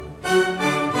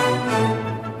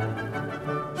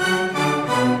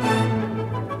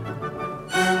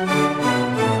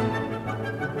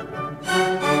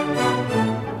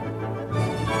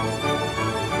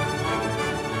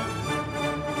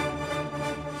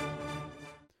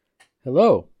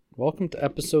Hello, welcome to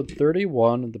episode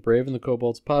 31 of the Brave and the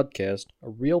Kobolds podcast,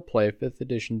 a real play 5th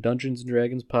edition Dungeons &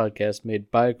 Dragons podcast made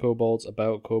by kobolds,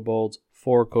 about kobolds,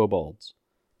 for kobolds.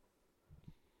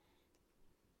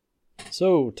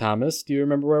 So, Thomas, do you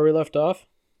remember where we left off?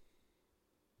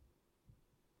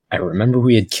 I remember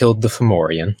we had killed the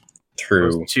Fomorian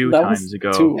through... Two times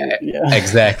ago. Yeah.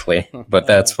 Exactly, but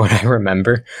that's what I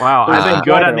remember. Wow, I've been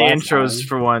good on the intros intros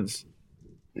for once.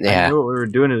 Yeah. I knew what we were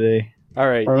doing today. All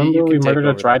right, Remember you we can take murdered a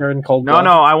over. drider in cold No, blood?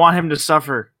 I want him to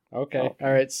suffer. Okay, all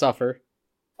right, suffer.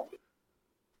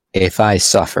 If I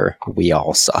suffer, we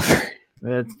all suffer.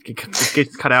 It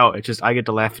gets cut out. It's just I get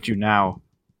to laugh at you now.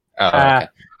 Oh, okay.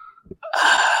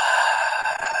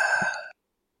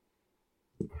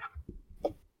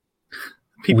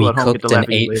 People We at home get to cooked laugh and at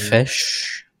you ate later.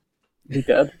 fish. We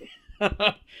did.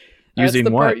 That's Using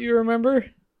the what? part you remember?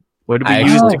 What did we I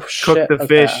use actually- to cook shit, the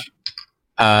okay. fish?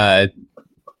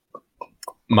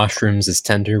 Mushrooms is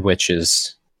tender, which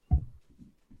is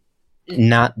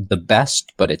not the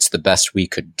best, but it's the best we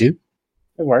could do.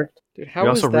 It worked. Dude, how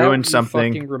We is also that ruined you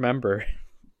something. fucking remember?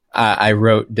 I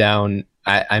wrote down...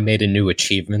 I made a new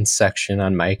achievements section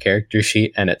on my character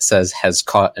sheet, and it says, has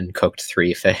caught and cooked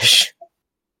 3 fish.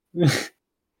 You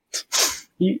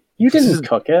didn't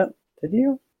cook it, did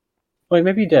you? Wait,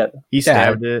 maybe you did. He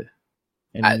stabbed it.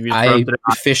 And we just I rubbed it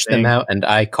on fished the thing. them out, and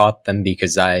I caught them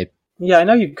because I... Yeah, I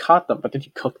know you caught them, but did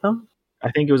you cook them?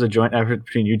 I think it was a joint effort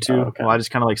between you two. Oh, okay. Well, I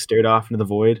just kind of like stared off into the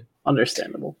void.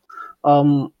 Understandable.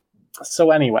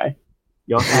 So anyway,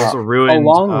 You also ruined.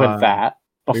 along with that,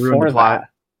 we ruined before the plot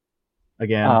that,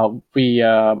 again. we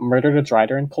murdered a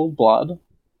drider in cold blood.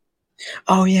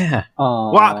 Oh, yeah.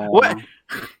 What?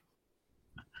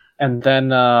 And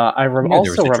then I knew there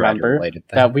was also a drider remember related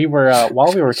thing. that we were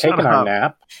while we were Shut taking our up.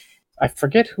 nap. I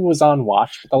forget who was on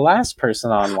watch, but the last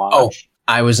person on watch. Oh,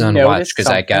 I was on noticed watch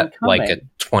because I got something like a coming.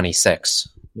 26.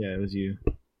 Yeah, it was you.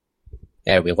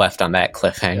 Yeah, we left on that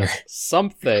cliffhanger.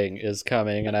 Something is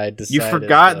coming, and I decided... You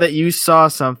forgot that you saw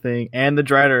something and the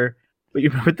drider, but you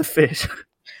remembered the fish.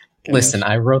 Listen,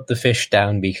 I wrote the fish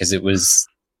down because it was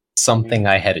something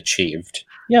I had achieved.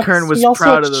 Yes, Kern was we also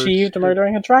proud of those achieved shit.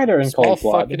 murdering a drider in Small cold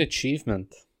blood. fucking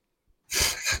achievement.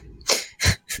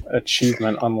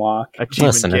 Achievement unlock.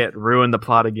 Achievement Listen, kit ruined the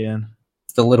plot again.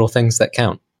 It's the little things that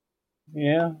count.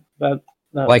 Yeah, that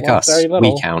Like was us, very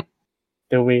little. we count.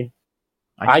 Do we?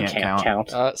 I can't count. count.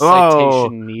 Oh.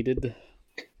 Citation needed.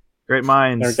 Great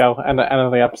minds. There we go. End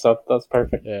of the episode. That's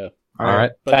perfect. Yeah. All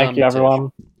right. But Thank you,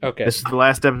 everyone. Okay. This is the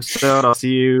last episode. I'll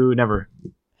see you never.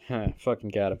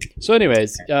 Fucking got him. So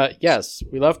anyways, yes,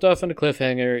 we left off on a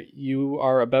cliffhanger. You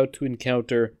are about to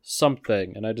encounter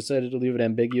something, and I decided to leave it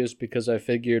ambiguous because I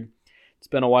figured it's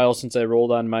been a while since I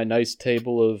rolled on my nice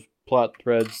table of plot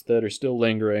threads that are still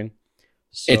lingering.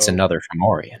 So It's another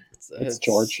Fomorian. It's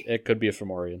George. It could be a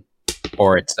Fomorian.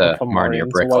 Or it's a Fomorian's Marnier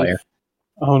Bricklayer. wife.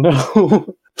 Oh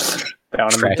no. Down in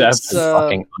the Travis depths. is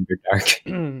fucking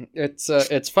Underdark.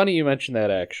 It's funny you mentioned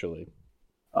that, actually.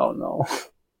 Oh no.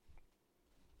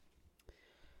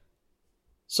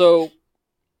 So,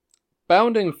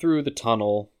 bounding through the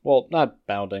tunnel, well, not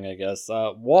bounding, I guess,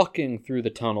 walking through the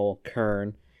tunnel,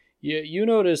 Kern, you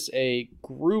notice a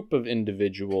group of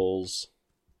individuals,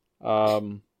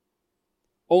 only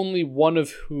one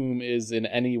of whom is in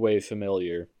any way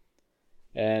familiar.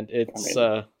 And it's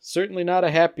certainly not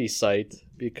a happy sight,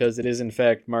 because it is in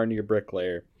fact Marnier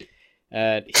Bricklayer.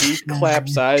 And he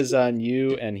claps eyes on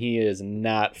you, and he is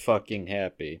not fucking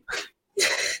happy.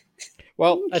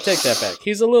 Well, I take that back.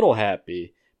 He's a little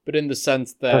happy, but in the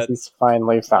sense Because that... he's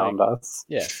finally found us.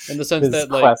 Yeah, in the sense His that,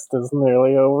 like, quest is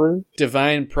nearly over.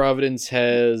 divine providence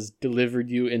has delivered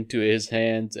you into his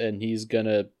hands, and he's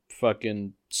gonna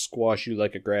fucking squash you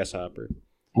like a grasshopper.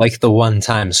 Like the one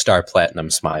time Star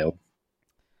Platinum smiled.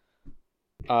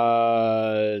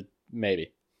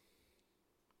 Maybe.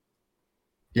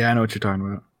 Yeah, I know what you're talking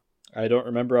about. I don't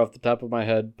remember off the top of my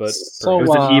head, but... So, It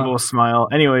was an evil smile.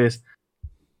 Anyways,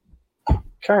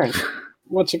 Kern,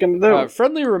 what you gonna do?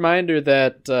 friendly reminder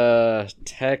that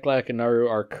Taklak and Naru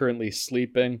are currently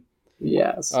sleeping.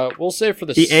 Yes. We'll say for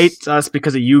the... he ate us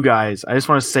because of you guys. I just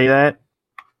want to say that.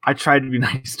 I tried to be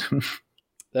nice to him.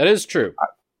 That is true.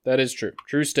 That is true.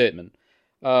 True statement.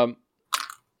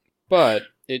 But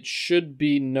it should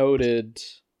be noted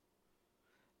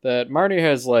that Marnie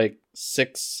has like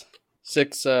six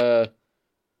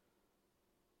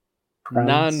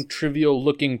non-trivial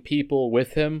looking people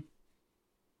with him.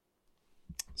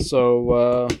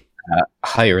 So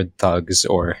Hired thugs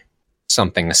or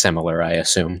something similar, I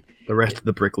assume. The rest of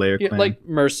the bricklayer yeah, clan. like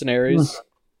mercenaries.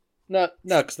 No,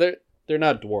 because they're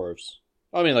not dwarves.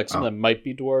 I mean, like some of them might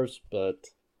be dwarves, but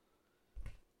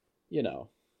you know,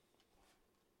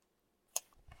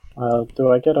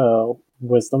 Do I get a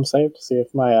wisdom save to see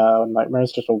if my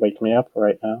nightmares just will wake me up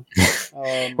right now?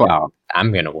 Well,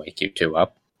 I'm gonna wake you two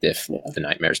up if Yeah. the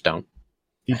nightmares don't.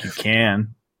 I think you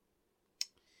can.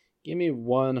 Give me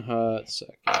one hot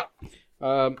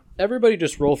second. Everybody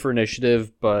just roll for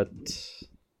initiative, but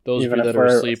those Even of you if that are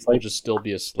we're asleep will asleep? just still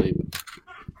be asleep.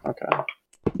 Okay.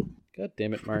 God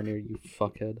damn it, Marnier, you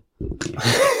fuckhead.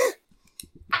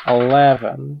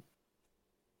 11.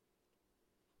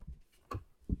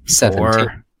 17.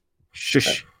 4.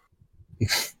 Shush.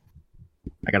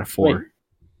 I got a 4.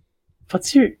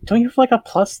 Wait. Don't you have like a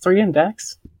 +3 in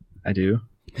Dex? I do.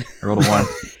 I rolled a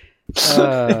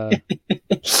 1.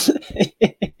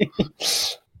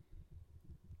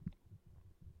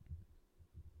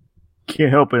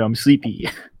 Can't help it. I'm sleepy.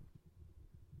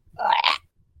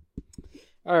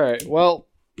 Alright, well,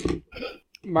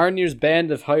 Marnier's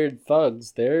band of hired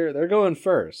thugs, they're going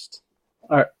first.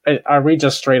 Are we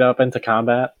just straight up into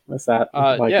combat? Is that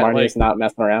yeah, Marnie's not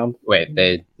messing around? Wait,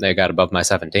 they got above my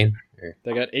 17? Or-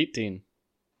 They got 18.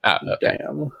 Oh, okay.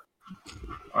 Damn.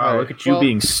 Wow, look at you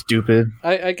being stupid.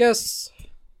 I guess...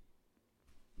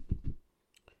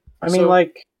 I mean, So-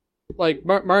 like,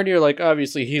 Marnier,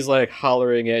 obviously he's,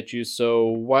 hollering at you, so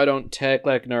why don't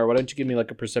Taklak and why don't you give me, a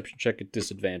perception check at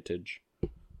disadvantage?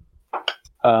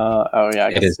 I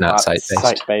guess It is not sight-based.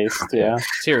 Sight-based, yeah.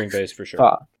 It's hearing-based for sure.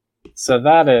 Fuck. So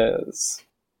that is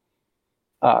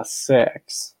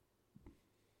 6.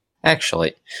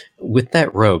 Actually, with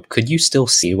that robe, could you still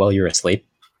see while you're asleep?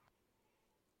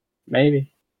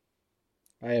 Maybe.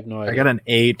 I have no idea. I got an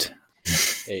 8.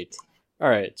 8.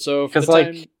 Alright, so for 'Cause,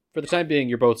 the time being,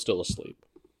 you're both still asleep.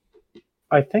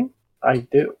 I think I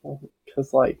do.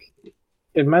 Because,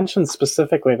 it mentions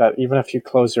specifically that even if you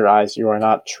close your eyes, you are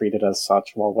not treated as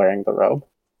such while wearing the robe.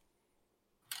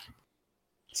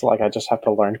 So, I just have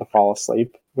to learn to fall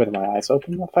asleep with my eyes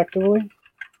open, effectively.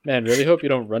 Man, really hope you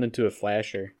don't run into a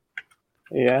flasher.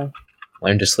 Yeah.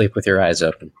 Learn to sleep with your eyes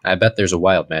open. I bet there's a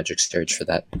wild magic surge for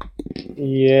that.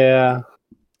 Yeah.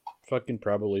 Fucking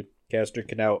probably. Caster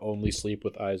can now only sleep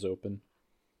with eyes open.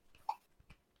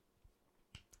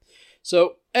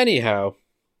 So, anyhow,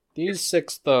 these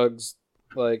 6 thugs,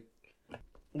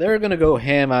 they're gonna go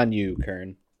ham on you,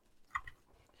 Kern.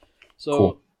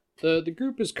 So, Cool. the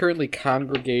group is currently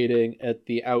congregating at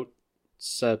the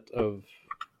outside of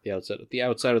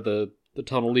the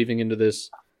tunnel leading into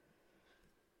this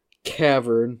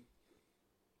cavern.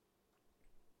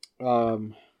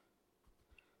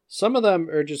 Some of them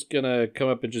are just gonna come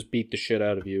up and just beat the shit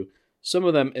out of you. Some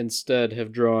of them instead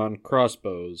have drawn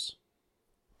crossbows.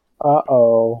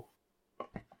 Uh-oh.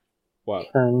 What?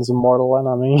 Kern's mortal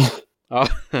enemy.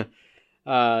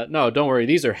 Oh, no, don't worry.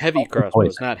 These are heavy crossbows,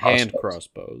 Poison not hand crossbows.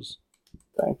 crossbows.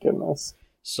 Thank goodness.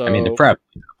 So, I mean, they're probably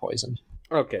not poisoned.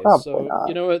 okay, Probably so not.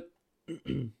 you know what?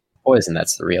 Poison,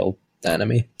 that's the real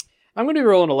enemy. I'm going to be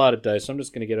rolling a lot of dice, so I'm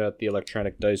just going to get out the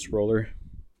electronic dice roller.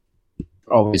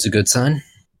 Always a good sign.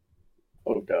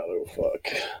 Oh god, oh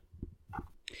fuck.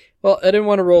 Well, I didn't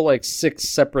want to roll 6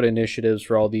 separate initiatives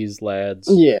for all these lads.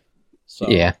 Yeah. So,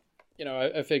 Yeah.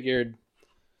 I figured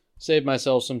save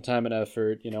myself some time and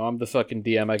effort. I'm the fucking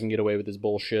DM. I can get away with this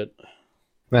bullshit.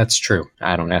 That's true.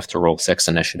 I don't have to roll 6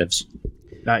 initiatives.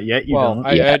 Not yet, you Well, don't.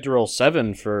 I Yeah. had to roll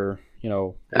 7 for,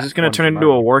 This is going to turn into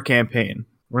a war campaign.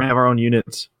 We're going to have our own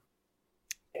units.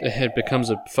 It becomes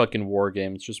a fucking war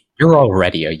game. It's just You're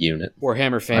already a unit.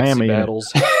 Warhammer I am Fantasy a unit.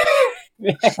 Battles.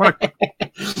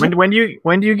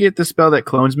 When do you get the spell that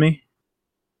clones me?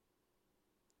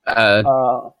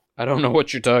 I don't know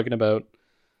what you're talking about.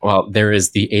 Well, there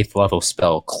is the 8th level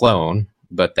spell Clone,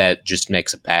 but that just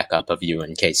makes a backup of you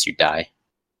in case you die.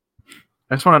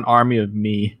 I just want an army of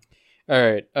me. All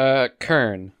right,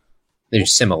 Kern.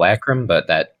 There's Simulacrum, but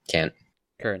that can't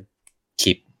Kern,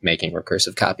 keep making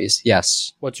recursive copies.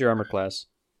 Yes. what's your armor class?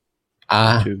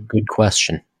 Two. Good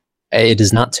question. It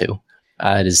is not 2.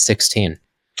 It is 16.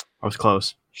 I was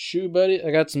close. Shoo, buddy,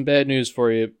 I got some bad news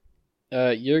for you.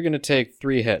 You're going to take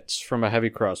 3 hits from a heavy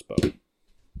crossbow.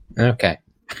 Okay.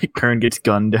 Kern gets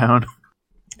gunned down.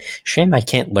 Shame I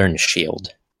can't learn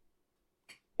shield.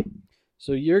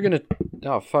 So you're going to...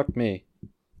 Oh, fuck me.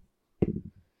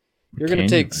 You're going to Can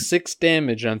take you? 6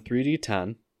 damage on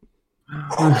 3d10.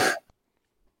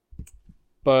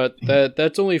 But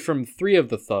that's only from 3 of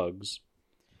the thugs.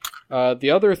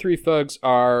 The other 3 thugs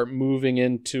are moving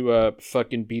into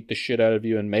fucking beat the shit out of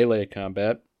you in melee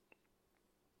combat.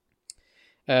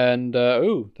 And,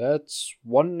 that's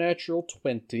 1 natural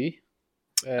 20.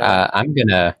 I'm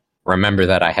gonna remember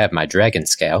that I have my dragon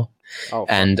scale Oh, fuck.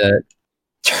 and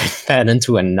turn that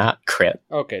into a not crit.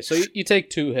 Okay, so you take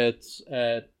 2 hits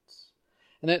at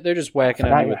And they're just whacking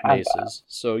forgot on you you with had maces.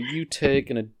 So you take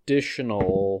an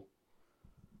additional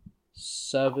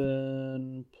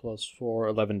 7 plus 4,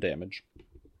 11 damage.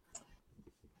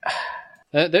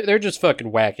 They're just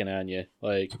fucking whacking on you,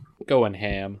 like going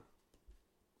ham.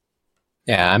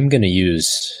 Yeah, I'm gonna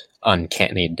use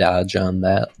Uncanny Dodge on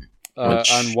that.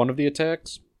 On one of the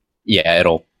attacks? Yeah,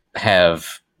 it'll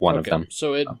have one of them.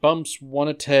 So it bumps one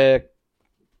attack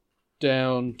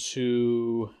down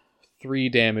to 3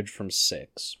 damage from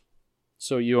 6.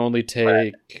 So you only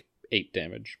take 8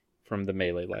 damage from the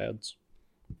melee lads.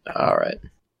 Alright.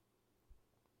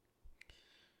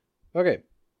 Okay.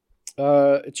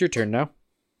 It's your turn now.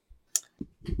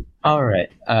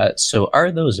 Alright. So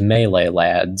are those melee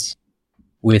lads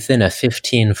within a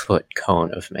 15-foot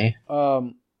cone of me?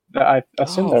 I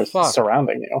assume they're fuck.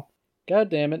 surrounding you. God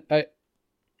damn it.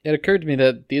 It occurred to me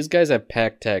that these guys have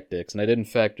pack tactics, and I didn't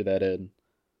factor that in.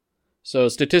 So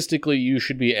statistically, you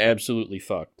should be absolutely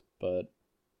fucked, but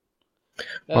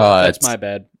that's my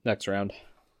bad. Next round.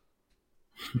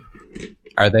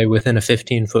 Are they within a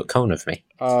 15-foot cone of me?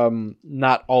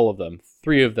 Not all of them.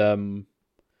 3 of them.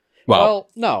 Well,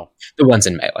 no. the ones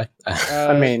in melee.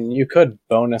 I mean, you could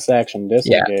bonus action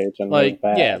disengage and move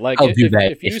back. Yeah, like I'll do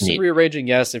that if you if use some need. rearranging,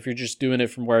 yes. If you're just doing it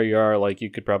from where you are, like you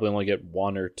could probably only get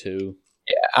 1 or 2.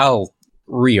 Yeah, I'll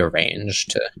rearrange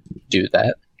to do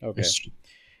that. Okay. Just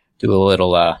do a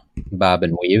little bob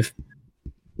and weave.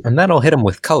 And that'll hit him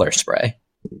with color spray.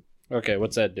 Okay,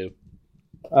 what's that do?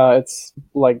 It's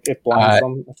like it blinds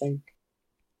them, I think.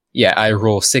 Yeah, I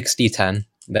roll 60-10.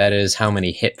 That is how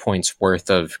many hit points worth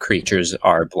of creatures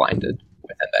are blinded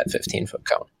within that 15-foot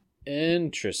cone.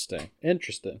 Interesting.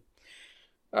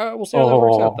 We'll see how that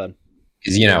works out then.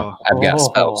 Because, I've got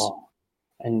spells.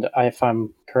 And if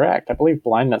I'm correct, I believe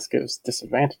blindness gives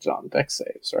disadvantage on dex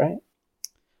saves, right?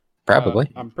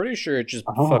 Probably. I'm pretty sure it just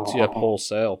fucks you up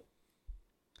wholesale.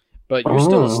 But you're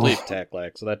still asleep,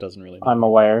 Taklak, so that doesn't really matter. I'm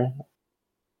aware.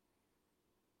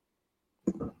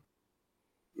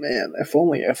 Man, if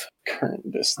only if Kern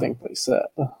distinctly said,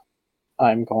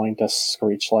 I'm going to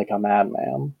screech like a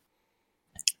madman.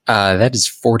 That is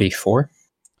 44.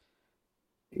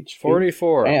 HP.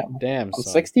 44. Damn. Damn, On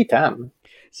son. 60-10.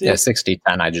 See, Yeah, 60-10.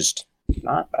 I just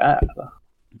Not bad.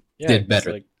 did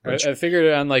better. Like, I figured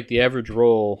it on like the average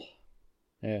roll.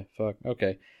 Yeah, fuck.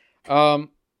 Okay.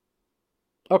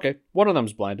 Okay, one of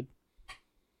them's blinded.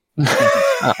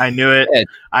 I knew it.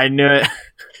 I knew it.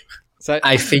 So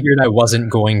I figured I wasn't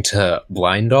going to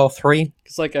blind all 3.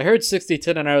 Because, like, I heard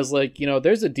 60-10 and I was like,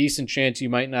 there's a decent chance you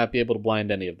might not be able to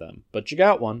blind any of them. But you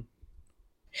got one.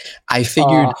 I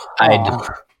figured I'd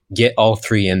get all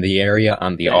 3 in the area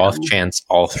on the off chance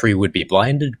all 3 would be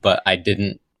blinded, but I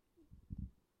didn't.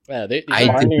 Yeah,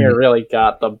 Marnier really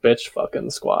got the bitch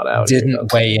fucking squad out.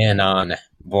 Didn't weigh in on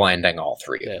blinding all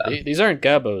 3 of them. These aren't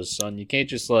gabos, son. You can't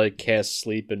just, like, cast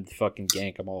sleep and fucking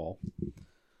gank them all.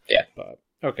 Yeah. But,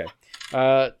 okay.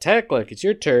 Taklak, it's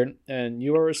your turn, and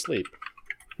you are asleep.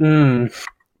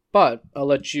 But I'll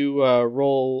let you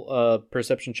roll a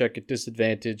perception check at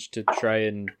disadvantage to try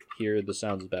and hear the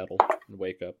sounds of battle and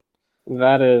wake up.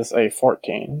 That is a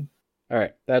 14. All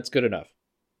right, that's good enough.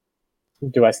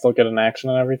 Do I still get an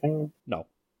action and everything? No,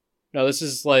 this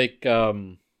is like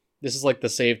the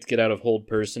save to get out of hold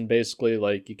person. Basically,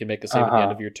 like you can make a save at the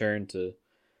end of your turn to.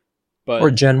 But or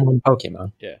Gen 1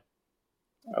 Pokemon. Yeah.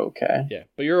 Okay. Yeah,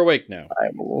 but you're awake now. I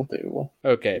will do.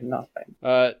 Okay. Nothing.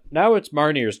 Now it's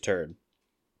Marnier's turn.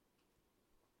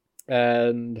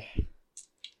 And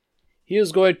he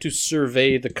is going to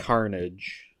survey the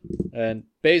carnage. And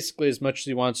basically, as much as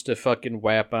he wants to fucking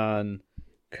whap on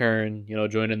Kern,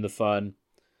 join in the fun.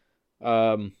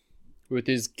 With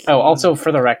his key... also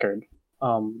for the record,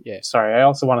 yeah. Sorry, I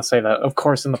also want to say that, of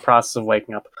course, in the process of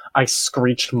waking up, I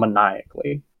screeched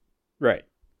maniacally. Right.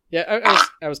 Yeah,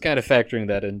 I was kind of factoring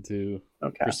that into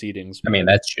proceedings. I mean,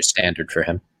 that's your standard for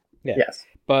him. Yeah. Yes.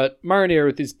 But Marnier,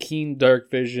 with his keen dark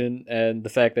vision and the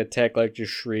fact that Taklak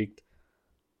just shrieked,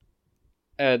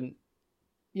 and,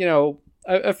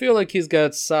 I feel like he's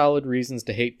got solid reasons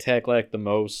to hate Taklak the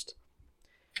most.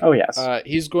 Oh, yes.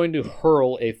 He's going to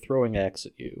hurl a throwing axe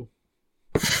at you.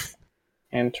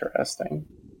 Interesting.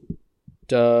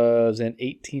 Does an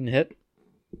 18 hit?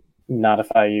 Not if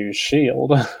I use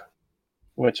shield,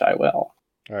 which I will.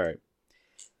 All right.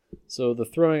 So the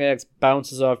throwing axe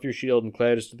bounces off your shield and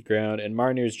clatters to the ground, and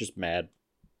Marnier's just mad.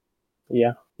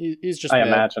 Yeah. He's just I mad.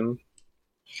 imagine.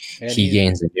 And he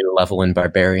gains a new level in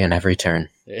Barbarian every turn.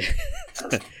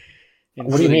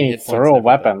 What do you mean, throw a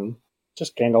weapon?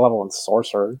 Just gained a level in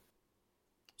Sorcerer.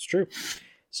 It's true.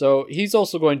 So he's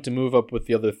also going to move up with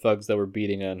the other thugs that were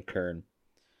beating on Kern.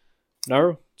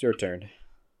 Naru, it's your turn.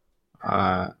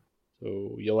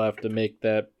 So you'll have to make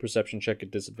that perception check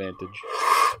at disadvantage.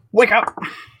 Wake up!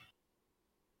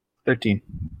 13.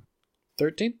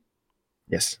 13?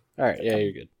 Yes. Alright, yeah,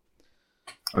 you're good.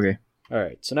 Okay.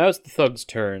 Alright, so now it's the thugs'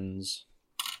 turns.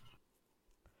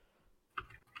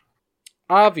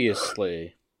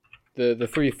 Obviously, the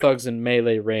three thugs in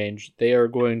melee range, they are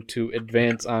going to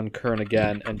advance on Kern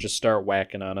again and just start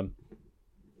whacking on him.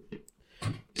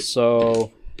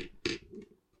 So, I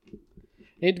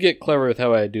need to get clever with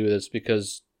how I do this,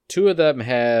 because two of them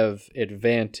have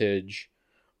advantage.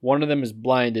 One of them is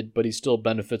blinded, but he still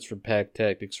benefits from pack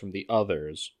tactics from the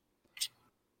others.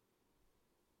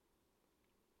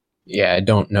 Yeah, I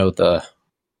don't know the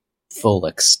full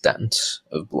extent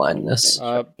of blindness.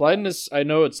 Blindness, I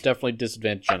know it's definitely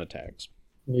disadvantage on attacks.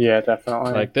 Yeah,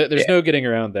 definitely. Like, there's no getting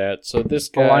around that. So this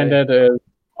guy... Blinded is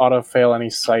auto-fail any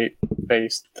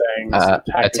sight-based things.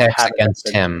 Attacks against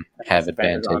him have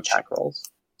advantage. On attack rolls.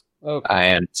 Okay.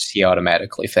 And he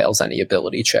automatically fails any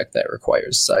ability check that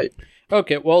requires sight.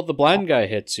 Okay, well, the blind guy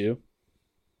hits you.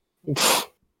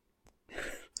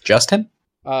 Just him?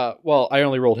 Well, I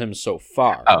only rolled him so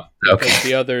far. Oh, okay. Because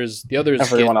the others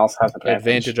Everyone get else has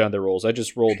advantage on their rolls. I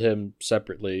just rolled him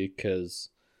separately because,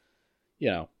 you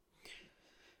know.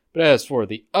 But as for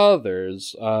the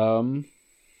others,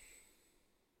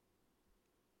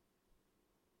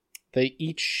 they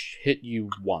each hit you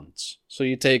once. So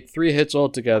you take 3 hits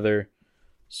altogether.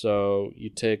 So you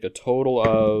take a total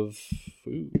of...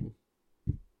 Ooh.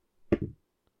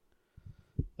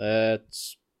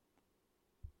 That's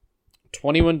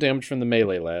 21 damage from the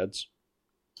melee lads.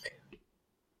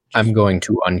 I'm going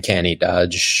to uncanny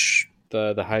dodge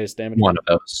The highest damage. one of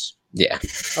those. Yeah.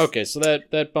 Okay, so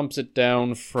that bumps it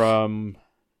down from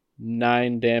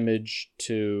 9 damage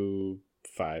to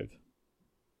 5.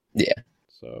 Yeah.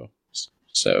 So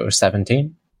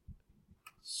 17?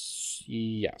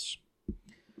 Yes.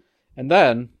 And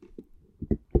then,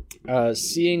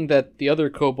 seeing that the other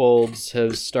kobolds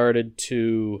have started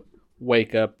to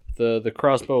wake up, the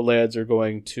crossbow lads are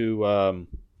going to,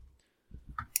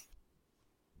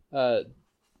 I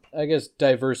guess,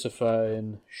 diversify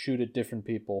and shoot at different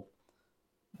people.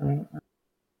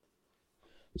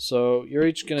 So you're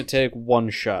each going to take 1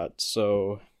 shot.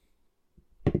 So,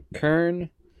 Kern,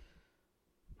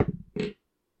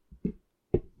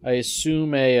 I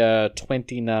assume a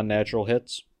 20 non-natural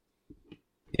hits.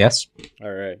 Yes.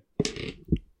 All right.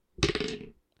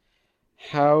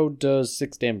 How does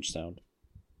 6 damage sound?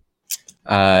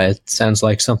 It sounds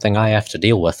like something I have to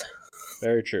deal with.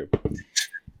 Very true.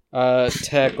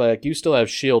 Taklak, you still have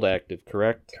shield active,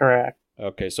 correct? Correct.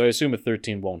 Okay, so I assume a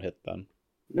 13 won't hit then.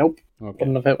 Nope. Okay,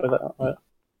 Wouldn't have hit with it.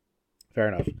 fair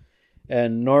enough.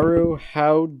 And Noru,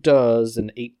 how does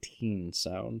an 18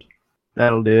 sound?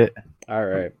 That'll do it. All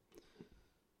right.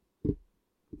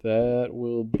 That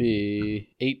will be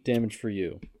 8 damage for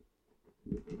you.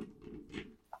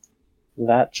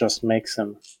 That just makes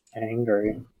him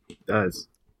angry. It does.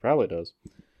 Probably does.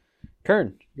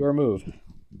 Kern, your move.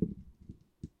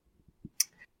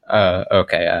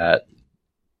 Okay.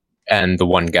 And the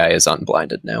one guy is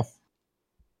unblinded now.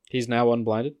 He's now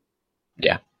unblinded?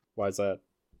 Yeah. Why is that?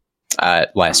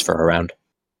 It lasts for a round.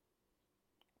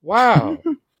 Wow.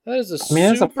 That is a that's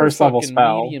a super first level fucking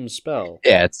spell. medium spell.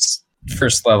 Yeah, it's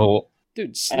first level.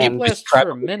 Dude, sleep And lasts it's for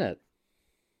a minute.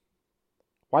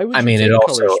 Why would I you mean, take it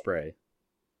color also- spray?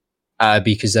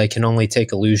 Because I can only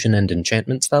take illusion and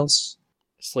enchantment spells.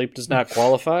 Sleep does not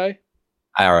qualify?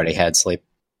 I already had sleep.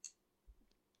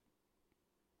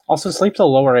 Also, sleep's a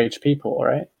lower HP pool,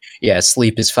 right? Yeah,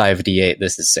 sleep is 5d8.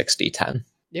 This is 6d10.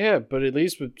 Yeah, but at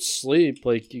least with sleep,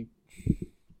 like, you...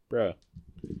 Bruh.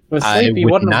 With I sleep, you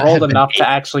would wouldn't not have rolled have been enough to able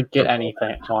actually get to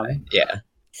anything on. Yeah,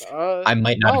 I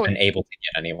might not no, have been able to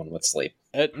get anyone with sleep.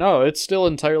 No, it's still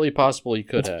entirely possible you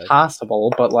could It's have.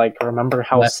 possible, but like, remember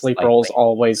how Less sleep likely. rolls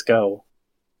always go.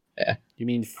 You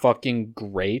mean fucking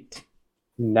great?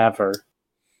 Never.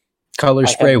 Color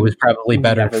I spray have was probably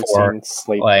better Never for seen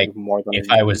sleep like, more than if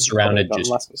a I was surrounded, unless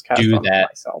just it was cast do on that.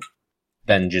 myself.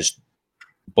 than just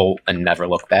bolt and never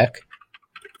look back.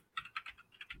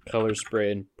 Color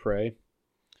spray and pray.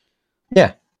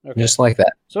 Yeah, Okay. just like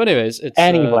that. So, anyways, it's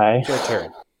Anyway. it's your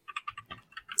turn.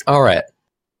 All right,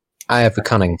 I have a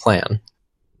cunning plan.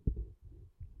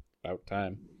 About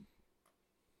time.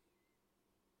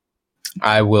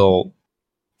 I will.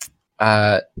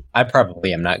 I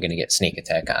probably am not going to get sneak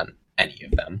attack on any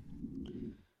of them.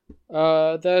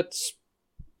 That's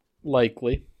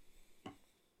likely.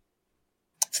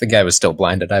 If the guy was still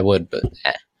blinded, I would, but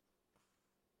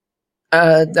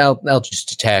I'll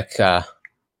just attack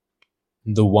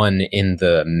the one in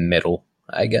the middle,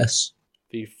 I guess.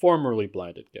 The formerly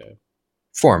blinded guy.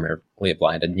 formerly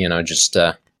blinded, just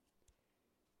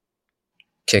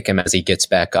kick him as he gets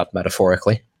back up,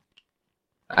 metaphorically.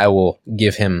 I will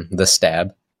give him the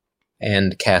stab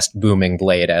and cast Booming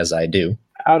Blade as I do.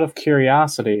 Out of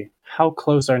curiosity, how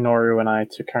close are Noru and I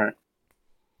to current?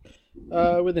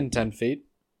 Within 10 feet.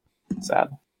 Sad.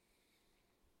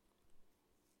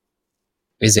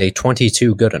 Is a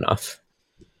 22 good enough?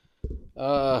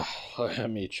 Let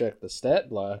me check the stat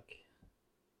block.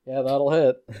 Yeah, that'll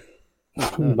hit.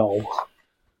 No.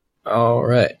 All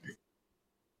right.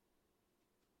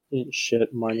 Eat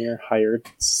shit, Marnier hired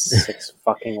 6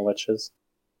 fucking liches.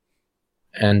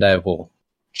 And I will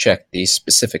check the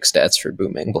specific stats for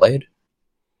Booming Blade.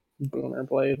 Boomer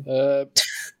blade.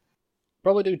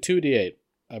 Probably do 2d8,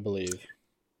 I believe.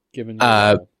 Given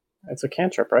It's a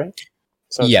cantrip, right?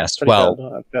 So it's yes, pretty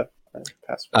well, good.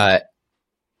 Pass first.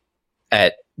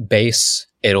 at base,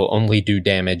 it'll only do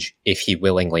damage if he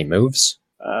willingly moves.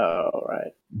 Oh,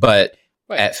 right. But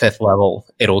Wait. at 5th level,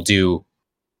 it'll do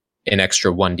an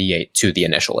extra 1d8 to the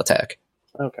initial attack.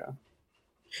 Okay.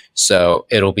 So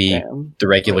it'll be Damn. the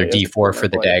regular Really, d4 for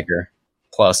the blade. dagger,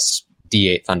 plus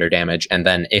d8 thunder damage, and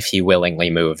then if he willingly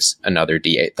moves, another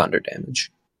d8 thunder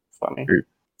damage. Funny.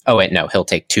 Oh wait, no, he'll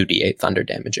take 2d8 thunder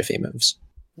damage if he moves.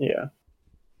 Yeah.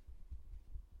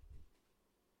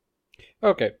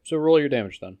 Okay, so roll your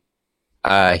damage then.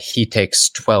 He takes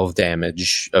 12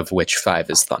 damage, of which 5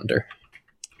 is thunder.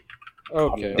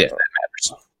 Okay. If that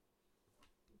matters.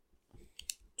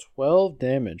 12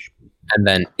 damage. And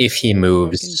then if he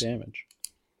moves, Fucking damage.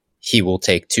 he will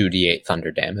take 2d8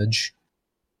 thunder damage.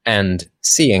 And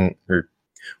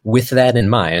with that in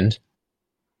mind,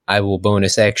 I will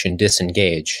bonus action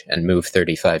disengage and move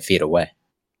 35 feet away.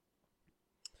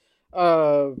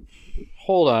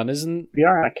 Hold on, isn't We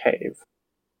are in a cave.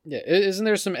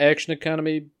 there some action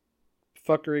economy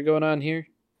fuckery going on here?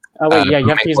 Oh, wait, yeah, you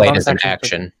have to use Blade bonus is an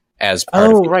action. action as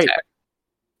part of the right. attack.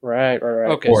 Right.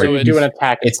 Okay, Or so you do an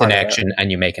attack. as It's an part of it. action,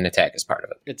 and you make an attack as part of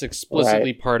it. It's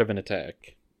explicitly part of an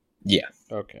attack. Yeah.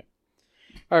 Okay.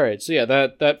 Alright, so yeah,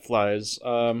 that flies.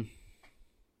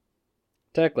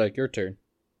 Taklak, your turn.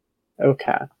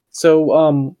 Okay.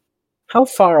 So, how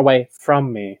far away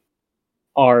from me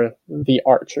are the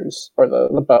archers or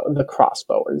the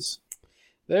crossbowers?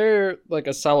 They're like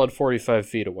a solid 45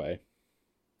 feet away.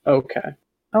 Okay.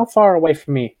 How far away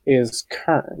from me is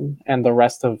Kern and the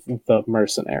rest of the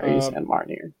mercenaries and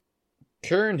Marnier?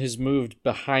 Kern has moved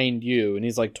behind you, and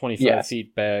he's like 25 Yes.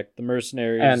 feet back. The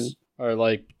mercenaries And- are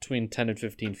like between 10 and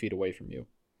 15 feet away from you.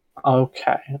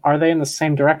 Okay. Are they in the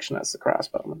same direction as the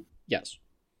crossbowmen? Yes.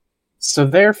 So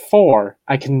therefore,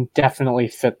 I can definitely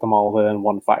fit them all within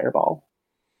one fireball.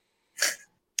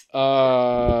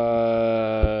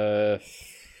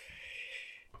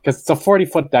 Because it's a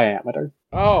 40-foot diameter.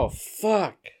 Oh,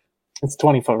 fuck. It's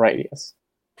 20-foot radius.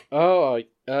 Oh,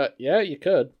 yeah, you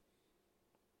could.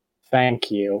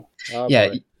 Thank you. Oh, Yeah.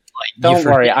 boy. Don't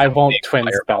worry, I won't big twin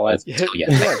spell it. Yeah, Yeah.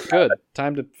 yeah, good.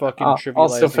 Time to fucking trivialize.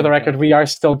 Also, for the record, we are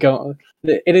still going.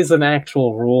 It is an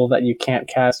actual rule that you can't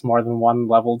cast more than one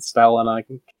leveled spell in a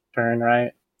turn,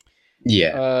 right?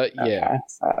 Yeah. Yeah.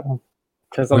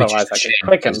 Because Which otherwise, is I a shame, can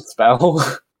quicken 'cause- spell.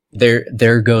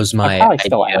 There goes my probably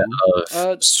still idea am.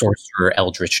 of Sorcerer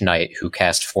Eldritch Knight who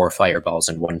cast 4 fireballs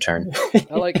in one turn.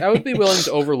 I would be willing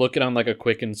to overlook it on like a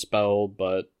quicken spell,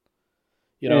 but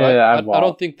you know, Yeah, I I won't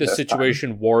don't think the this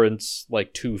situation warrants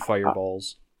like 2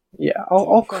 fireballs. Yeah,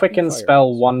 I'll Fucking quicken fireballs.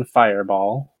 spell one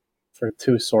fireball for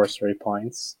 2 sorcery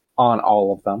points on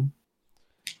all of them.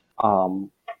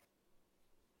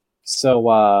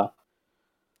 So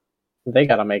they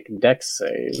gotta make dex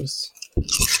saves.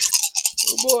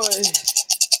 Oh boy.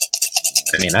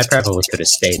 I mean, I probably could have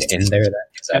stayed in there then.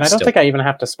 And I don't think I even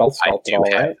have to spell sculpt do at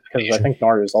all, have right? Because I think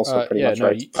Noru is also pretty much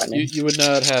right by me. you would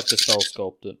not have to spell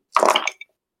sculpt it.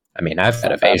 I mean, I've It's had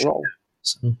not a bad evasion. roll.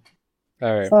 So.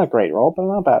 All right. It's not a great roll, but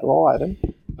not a bad roll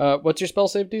either. What's your spell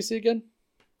save DC again?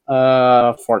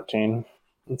 14.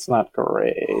 It's not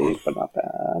great, but not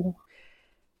bad.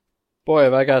 Boy,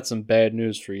 have I got some bad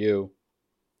news for you.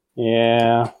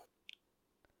 Yeah,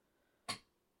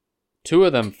 2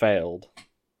 of them failed.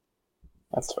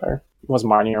 that's fair. Was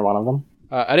Marnier one of them?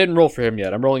 I didn't roll for him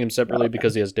yet. I'm rolling him separately Okay.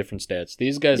 because he has different stats.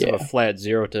 These guys have a Yeah. flat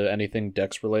 0 to anything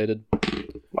dex related.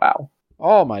 Wow.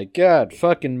 Oh my god,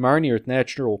 fucking Marnier with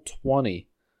natural 20.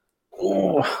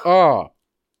 Ooh. Oh.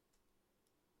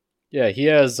 Yeah, he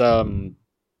has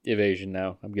evasion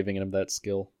now. I'm giving him that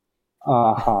skill.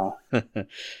 Uh-huh.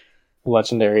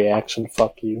 Legendary action,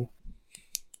 fuck you.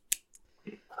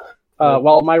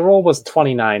 Well, my roll was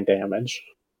 29 damage.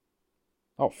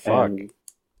 Oh fuck. And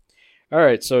All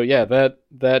right, so yeah, that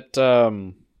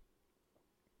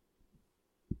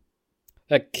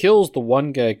That kills the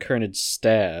one guy Kern had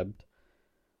stabbed.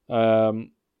 My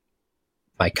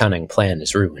cunning plan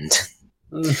is ruined.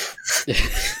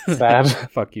 Sad.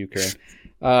 Fuck you, Kern.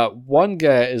 One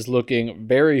guy is looking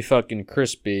very fucking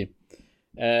crispy,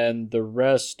 and the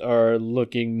rest are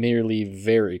looking merely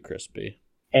very crispy.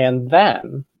 And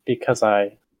then, because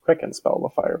I quicken spell the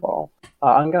fireball,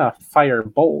 I'm gonna fire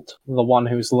bolt the one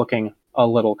who's looking a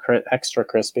little extra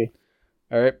crispy.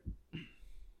 All right.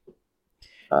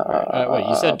 Wait,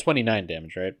 you said 29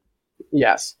 damage, right?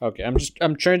 Yes. Okay,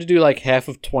 I'm trying to do like half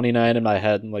of 29 in my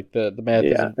head, and like the math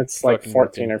isn't it's like fucking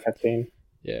 14 working. or 15.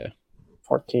 Yeah.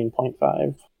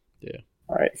 14.5. Yeah.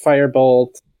 Alright,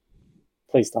 firebolt.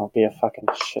 Please don't be a fucking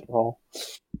shit roll.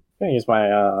 I'm gonna use my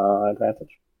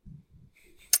advantage.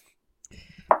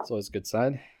 It's always a good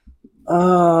sign.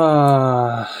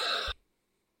 Does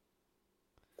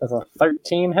a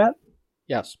 13 hit?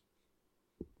 Yes.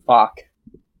 Fuck.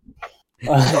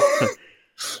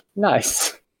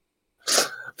 Nice.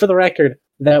 For the record,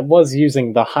 that was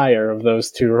using the higher of those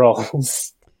two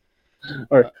rolls.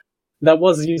 Or, that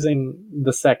was using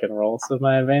the second roll, so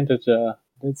my advantage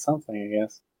did something, I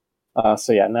guess.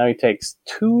 So yeah, now he takes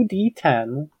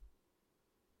 2d10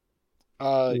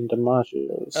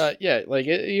 damages. Yeah, like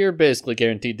you're basically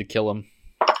guaranteed to kill him.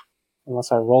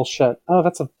 Unless I roll shit. Oh,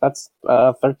 that's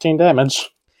 13 damage.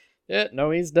 Yeah,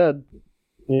 no, he's dead.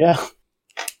 Yeah.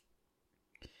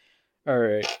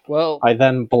 Alright, well... I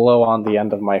then blow on the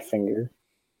end of my finger.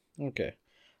 Okay.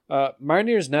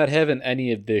 Marnir's not having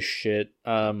any of this shit.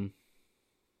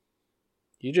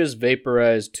 He just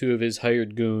vaporized 2 of his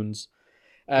hired goons.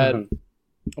 And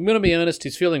I'm gonna be honest,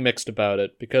 he's feeling mixed about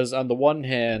it. Because on the one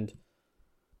hand...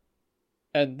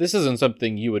 And this isn't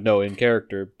something you would know in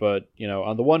character, but, you know,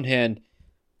 on the one hand...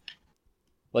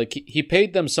 Like, he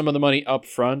paid them some of the money up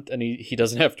front, and he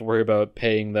doesn't have to worry about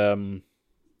paying them...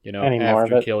 You know,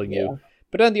 after killing you.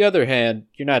 But on the other hand,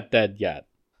 you're not dead yet.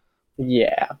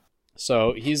 Yeah.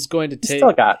 So he's going to take...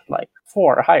 Still got, like,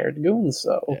 4 hired goons,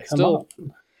 so come on.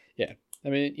 Yeah. I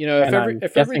mean, you know,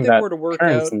 if everything were to work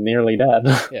Kern's out... nearly dead.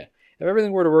 Yeah. If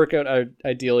everything were to work out,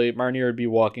 ideally, Marnir would be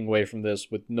walking away from this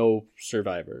with no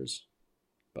survivors.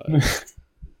 But...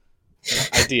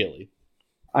 ideally.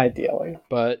 Ideally.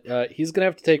 But he's going to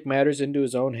have to take matters into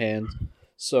his own hands.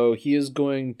 So he is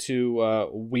going to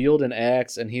wield an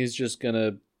axe, and he's just going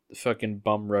to fucking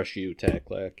bum rush you,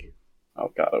 Taklak. Oh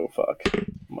god, oh fuck.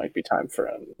 Might be time for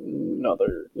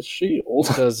another shield.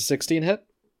 Does a 16 hit?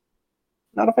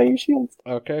 Not if I use shields.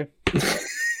 Okay.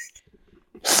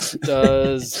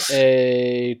 Does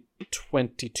a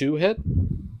 22 hit?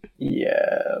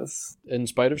 Yes. In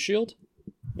spite of shield?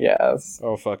 Yes.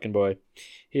 Oh, fucking boy.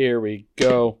 Here we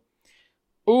go.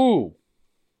 Ooh!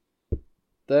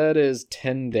 That is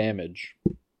 10 damage.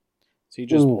 So he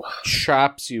just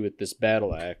chops you with this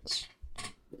battle axe.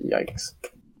 Yikes.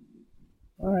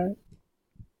 Alright.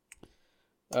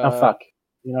 Oh, fuck.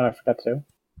 You know what I forgot to do?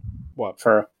 What?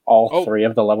 For all 3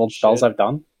 of the leveled spells I've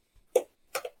done?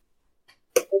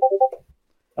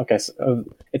 Okay, so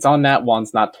it's on nat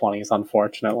 1s, not 20s,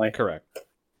 unfortunately. Correct.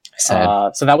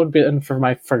 Sad. So that would be for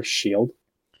my first shield.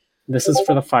 This is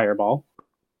for the fireball.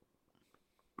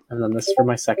 And then this is for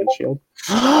my second shield.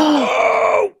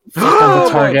 Oh! I'm the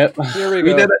target. Here we go.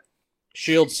 We did it.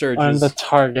 Shield surges. I'm the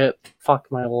target.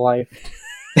 Fuck my life.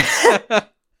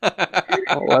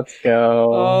 Let's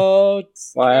go. Oh,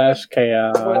 Slash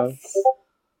chaos.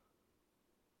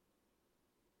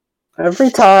 Every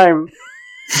time.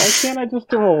 Why can't I just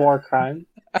do a war crime?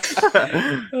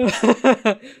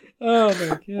 Oh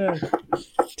my god.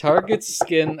 Target's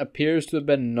skin appears to have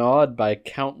been gnawed by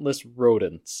countless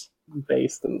rodents.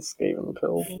 Based in Skaven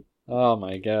Pill. Oh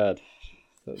my god.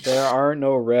 There are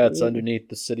no rats underneath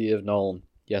the city of Nuln.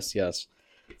 Yes, yes.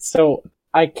 So,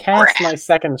 I cast my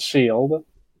second shield,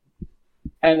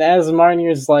 and as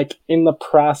Marnir's, like, in the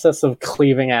process of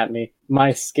cleaving at me,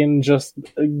 my skin just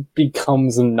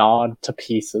becomes gnawed to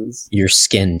pieces. Your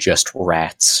skin just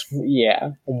rats.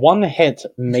 Yeah. One hit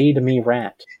made me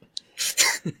rat.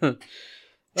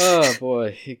 Oh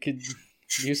boy, you could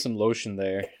use some lotion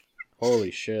there.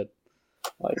 Holy shit.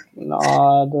 Like,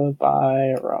 gnawed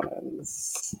by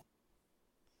Ronins.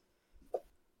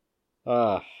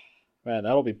 Ah, man,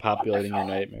 that'll be populating your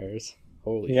nightmares.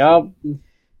 Holy Yep. shit.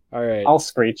 Alright. I'll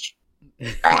screech.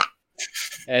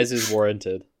 As is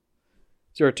warranted.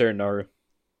 It's your turn, Naru.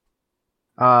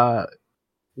 You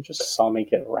just saw me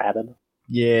get ratted.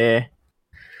 Yeah.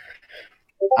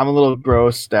 I'm a little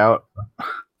grossed out.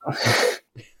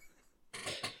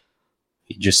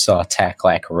 You just saw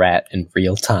Taklak rat in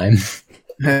real time.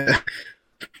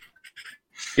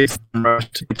 It's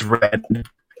red.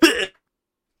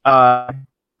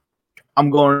 I'm I'm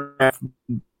going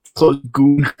close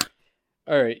goon.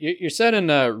 All right, you're sounding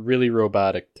really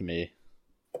robotic to me.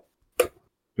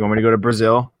 You want me to go to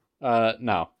Brazil?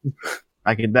 No.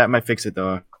 That might fix it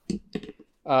though.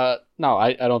 No,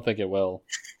 I don't think it will.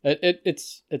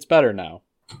 It's better now.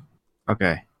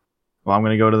 Okay. Well, I'm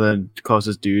gonna go to the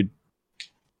closest dude.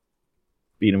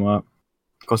 Beat him up.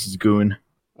 Closest goon.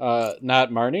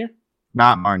 Not Marnier?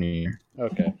 Not Marnie.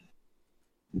 Okay.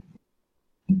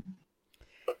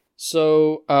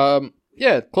 So,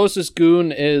 yeah, closest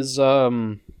goon is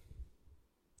like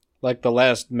the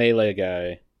last melee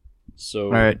guy. So,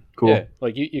 All right, cool. Yeah,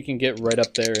 like you can get right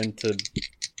up there into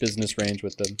business range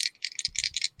with them.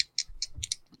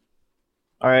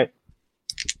 All right.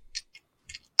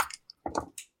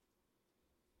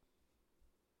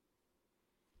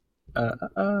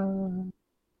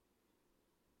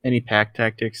 Any pack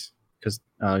tactics? Because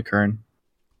Kern.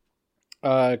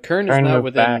 Kern is Kern not moved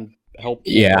within help.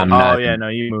 Yeah, I'm Oh not. yeah, no,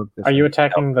 you moved. This Are you way.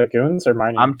 attacking the goons or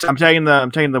mine? I'm taking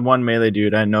the one melee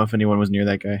dude. I didn't know if anyone was near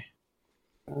that guy.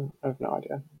 I have no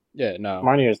idea. Yeah, no.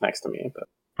 Marnie is next to me, but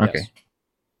Okay. Yes.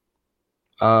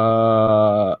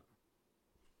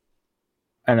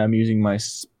 And I'm using my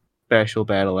special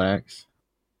battle axe.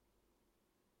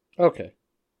 Okay.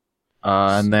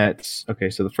 And that's okay.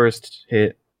 So the first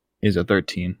hit is a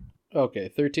 13. Okay,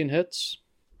 13 hits.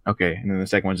 Okay, and then the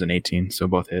second one's an 18. So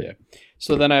both hit. Yeah.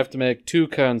 So then I have to make 2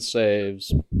 con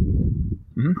saves.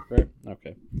 Mhm. Right?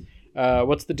 Okay.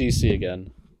 What's the DC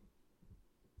again?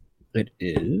 It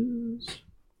is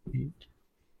 8,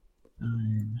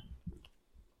 9,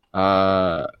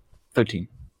 13.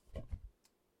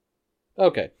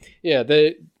 Okay. Yeah,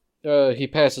 he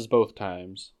passes both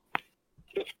times.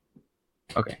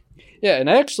 Okay. Yeah, and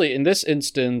actually, in this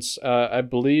instance, I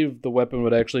believe the weapon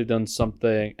would actually have done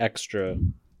something extra,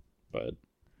 but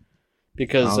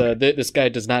because this guy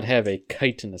does not have a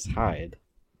chitinous hide.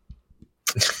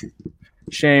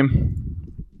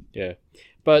 Shame. Yeah,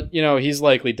 but he's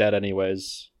likely dead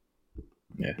anyways.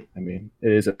 Yeah, I mean,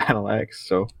 it is a battle axe,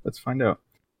 so let's find out.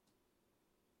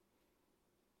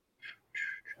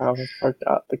 I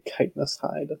forgot the chitinous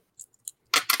hide.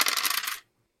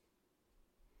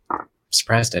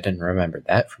 Surprised I didn't remember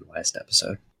that from last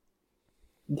episode.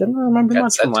 Didn't remember Got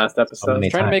much from set last so episode. many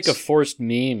Trying to make a times. forced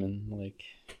meme,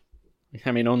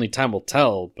 and only time will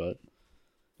tell. But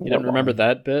you didn't remember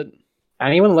that bit?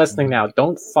 Anyone listening now,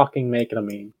 don't fucking make it a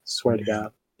meme. Swear to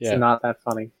God, Yeah, it's not that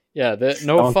funny. yeah.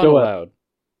 No Don't fun do it. allowed.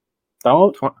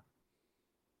 Don't. Tw- Watch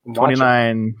it.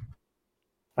 29.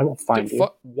 I will find you.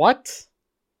 What?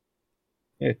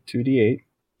 Yeah, 2d8.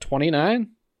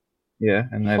 29? Yeah,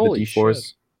 and I have Holy the d4s.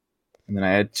 shit. And then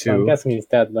I add So I'm 2. guessing he's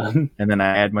dead then. And then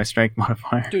I add my strength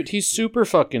modifier. Dude, he's super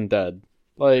fucking dead.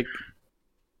 Like,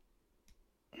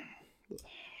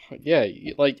 yeah,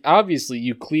 obviously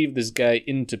you cleave this guy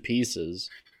into pieces.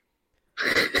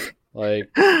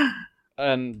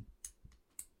 And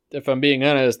if I'm being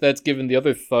honest, that's given the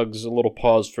other thugs a little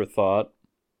pause for thought.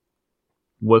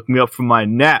 Wake me up from my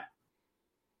nap.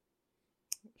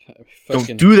 Fucking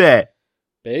Don't do that.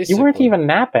 basically. You weren't even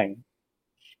napping.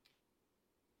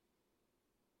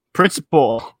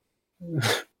 Principal.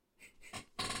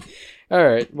 All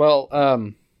right. Well,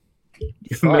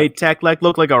 You fuck. made Taklak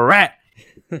look like a rat.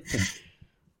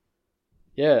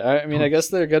 Yeah, I mean, I guess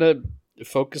they're gonna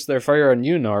focus their fire on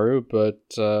you, Naru, but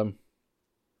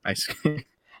Nice. I'm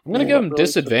gonna Yeah, give them really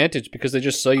disadvantage because they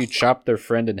just saw you chop their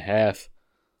friend in half.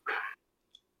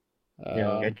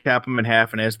 I chop him in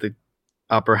half, and as the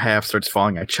upper half starts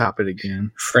falling, I chop it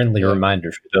again. Friendly Yeah.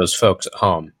 reminder for those folks at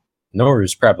home.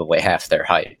 Noru's probably half their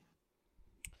height.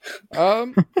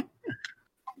 No,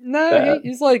 Bad.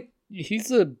 he's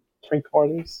a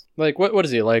 3/4. what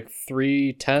is he, like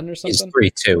 3'10" or He's something?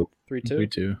 3'2".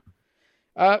 3'2".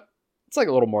 3-2. It's like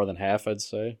a little more than half, I'd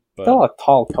say. But Still a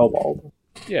tall kobold.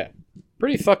 yeah,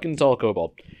 pretty fucking tall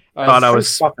kobold. Thought I Pretty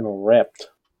was- fucking ripped.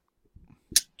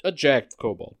 A jacked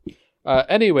kobold.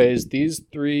 Anyways, these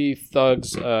 3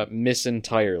 thugs miss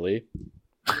entirely.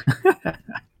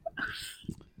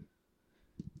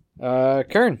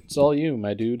 Kern, it's all you,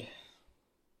 my dude.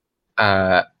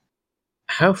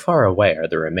 How far away are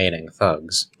the remaining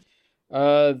thugs?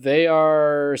 They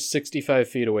are 65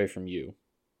 feet away from you.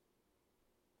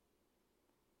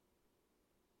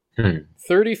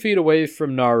 30 feet away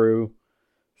from Naru,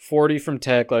 40 from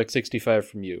Taklak, 65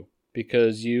 from you.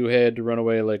 Because you had to run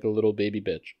away like a little baby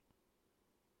bitch.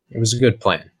 It was a good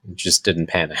plan. It just didn't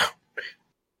pan out.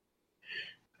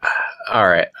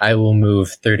 Alright, I will move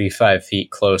 35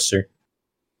 feet closer.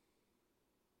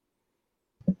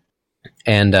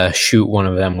 And shoot one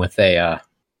of them with a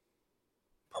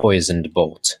poisoned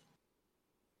bolt.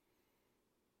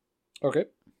 Okay.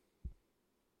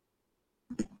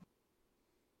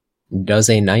 Does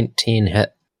a 19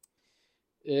 hit?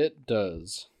 It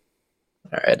does.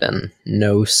 Alright, and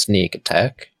no sneak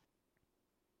attack.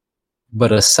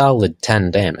 But a solid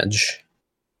 10 damage.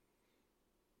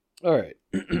 All right.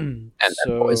 And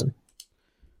then poison.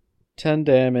 10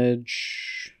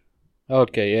 damage.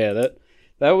 Okay, yeah,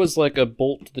 that was like a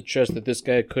bolt to the chest that this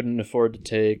guy couldn't afford to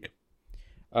take.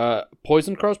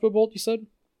 Poison crossbow bolt, you said?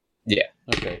 Yeah.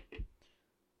 Okay.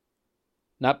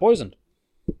 Not poisoned.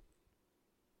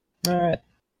 Alright.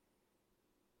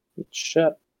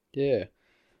 Shit. Yeah.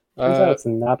 Turns out it's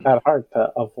not that hard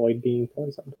to avoid being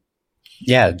poisoned.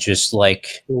 Yeah, just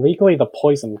like... Legally, the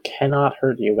poison cannot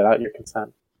hurt you without your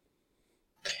consent.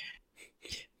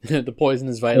 The poison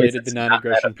has violated the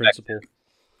non-aggression principle.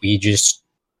 We just...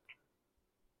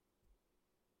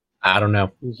 I don't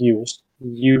know. You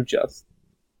just...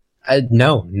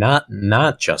 No,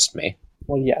 not just me.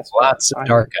 Well, yes. Lots of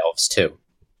dark elves, too.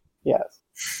 Yes.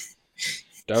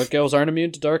 Dark elves aren't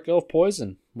immune to dark elf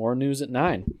poison. More news at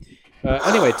 9.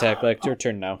 Anyway, Taklak, it's your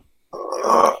turn now.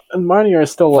 And Marnier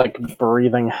is still, like,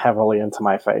 breathing heavily into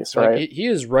my face, right? Like, he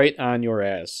is right on your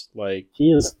ass. Like,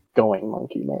 he is going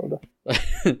monkey mode.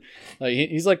 like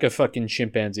he's like a fucking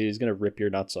chimpanzee. He's gonna rip your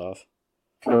nuts off.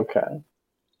 Okay.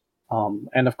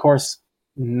 And of course,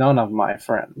 none of my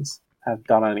friends have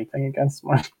done anything against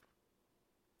mine.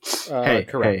 Hey,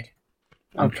 correct. hey.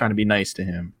 I'm trying to be nice to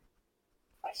him.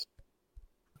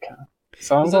 Okay.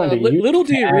 So I'm going to use... Little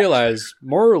do you realize,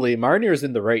 morally, Marnier's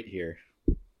in the right here.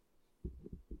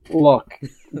 Look,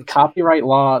 copyright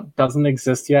law doesn't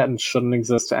exist yet and shouldn't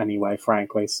exist anyway,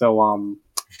 frankly. So, I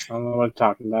don't know what I'm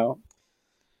talking about.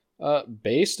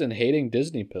 Based and hating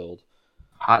Disney pilled.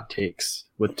 Hot takes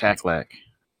with Taklak.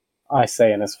 I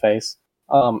say in his face.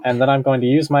 And then I'm going to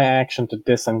use my action to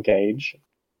disengage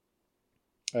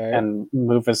and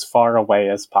move as far away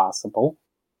as possible.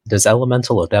 Does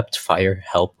Elemental Adept Fire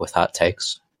help with hot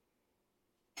takes?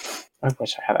 I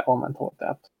wish I had Elemental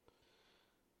Adept.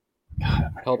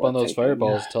 God, help on those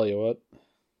fireballs, tell you what.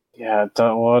 Yeah, it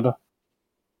would.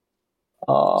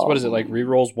 So what is it, like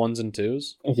rerolls 1s and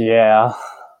 2s? Yeah.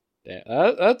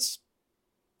 Yeah, that's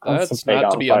not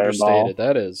to be fireball. understated.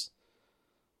 That is.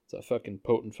 It's a fucking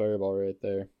potent fireball right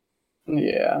there.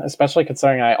 Yeah, especially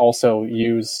considering I also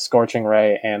use Scorching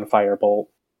Ray and Firebolt.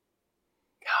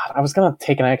 God, I was gonna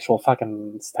take an actual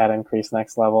fucking stat increase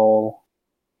next level.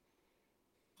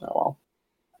 Oh well.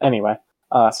 Anyway,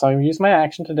 so I use my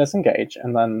action to disengage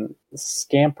and then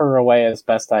scamper away as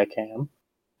best I can.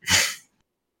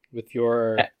 With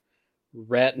your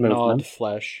rat-gnawed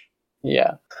flesh.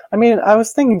 Yeah. I mean, I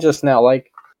was thinking just now,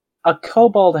 like, a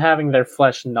kobold having their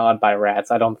flesh gnawed by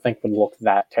rats, I don't think would look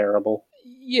that terrible.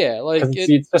 Yeah, like... Because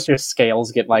it's just your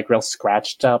scales get, like, real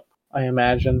scratched up, I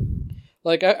imagine.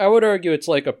 Like, I would argue it's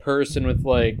like a person with,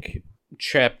 like,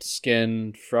 chapped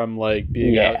skin from, like,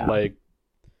 being out, like,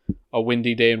 a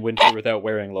windy day in winter without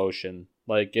wearing lotion.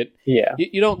 Like, it... Yeah.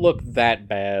 You don't look that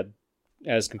bad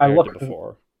as compared to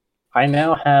before. I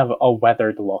now have a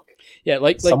weathered look. Yeah,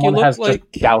 like someone you look has like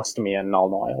just doused me in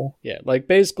null oil. Yeah, like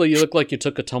basically you look like you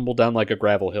took a tumble down like a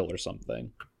gravel hill or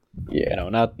something. Yeah, you know,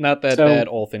 not that bad,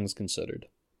 all things considered.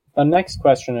 The next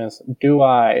question is: do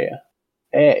I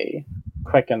A,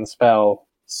 quicken spell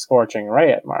Scorching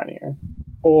Ray at Marnier,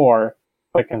 or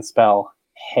quicken spell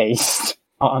Haste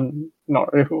on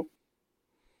Noru?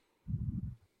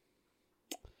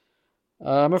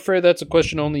 I'm afraid that's a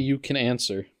question only you can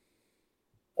answer.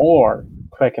 Or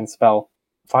quicken spell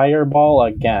Fireball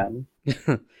again.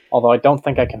 Although I don't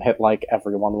think I can hit like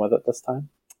everyone with it this time.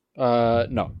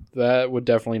 No, that would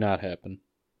definitely not happen.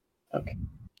 Okay.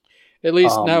 At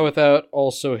least now without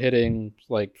also hitting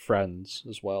like friends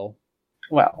as well.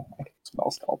 Well, I can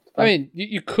spell sculpt. I mean,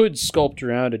 you could sculpt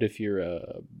around it if you're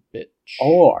a bitch.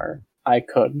 Or I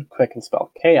could quicken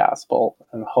spell Chaos Bolt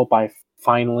and hope I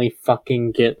finally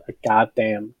fucking get a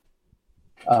goddamn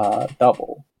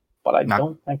double. But I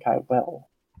don't think I will.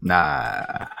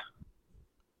 Nah.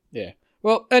 Yeah.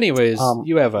 Well, anyways,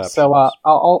 you have options. So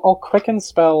I'll quicken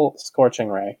spell Scorching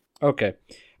Ray. Okay.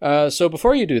 So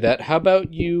before you do that, how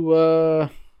about you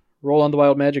roll on the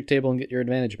wild magic table and get your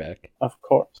advantage back? Of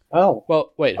course. Oh.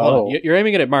 Well, wait, hold on. You're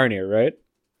aiming it at Marnier, right?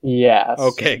 Yes.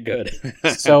 Okay, good.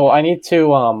 So I need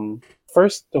to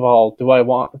first of all,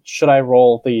 should I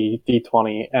roll the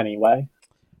D20 anyway?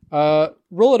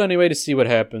 Roll it anyway to see what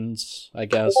happens, I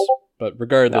guess. But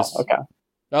regardless. No, okay.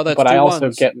 Oh, that's but I also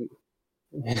ones. get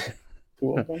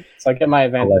 2 of them. So I get my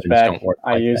advantage back.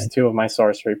 I use 2 of my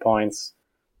sorcery points.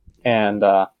 And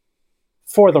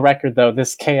for the record, though,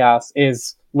 this chaos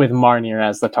is with Marnier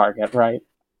as the target, right?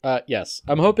 Yes.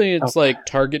 I'm hoping it's like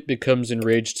target becomes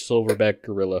enraged silverback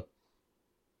gorilla.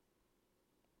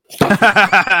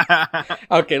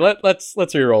 Okay, let's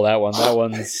reroll that one. That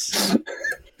one's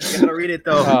You gotta read it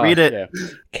though. Read it. Yeah.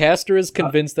 Caster is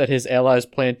convinced that his allies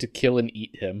plan to kill and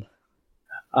eat him.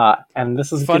 And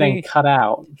this is Funny- getting cut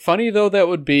out. Funny though, that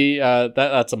would be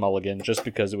that's a mulligan, just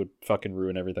because it would fucking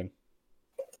ruin everything.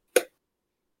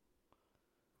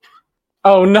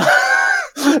 Oh no!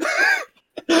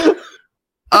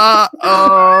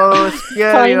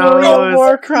 Finally, a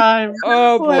war crime.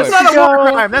 Oh boy! That's Let's not a go.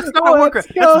 war crime. That's not a war crime.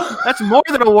 Let's go. That's more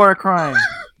than a war crime.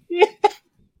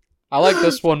 I like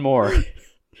this one more.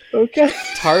 Okay.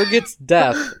 Target's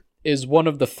death is one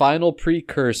of the final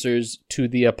precursors to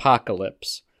the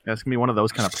apocalypse. That's gonna be one of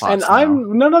those kind of plots.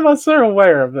 And none of us are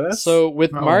aware of this. So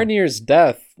with No. Marnir's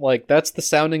death, like that's the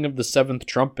sounding of the seventh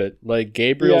trumpet. Like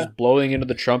Gabriel's Yeah. blowing into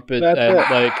the trumpet, That's and it.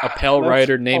 like a pale That's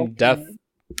rider named all. Death,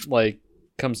 like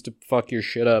comes to fuck your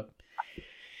shit up.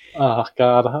 Oh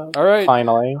god. All right,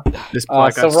 Finally. This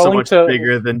plot so got so rolling much to-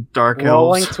 bigger than Dark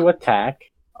Rolling Elves. to attack.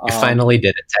 You finally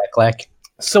did it, Taklak.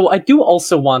 So I do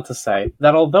also want to say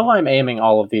that although I'm aiming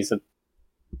all of these at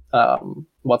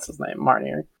what's his name,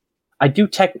 Marnir, I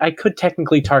could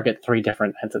technically target 3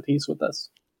 different entities with this.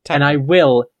 And I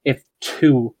will if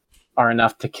 2 are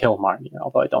enough to kill Marnir,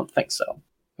 although I don't think so.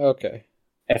 okay.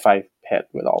 If I hit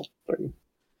with all 3.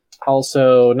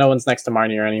 Also, no one's next to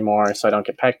Marnir anymore, so I don't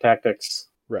get pack tactics.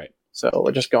 Right, So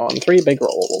we're just going 3 big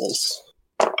rolls.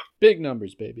 big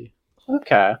numbers, baby.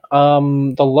 Okay.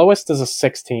 The lowest is a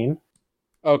 16.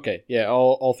 Okay, yeah,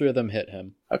 all 3 of them hit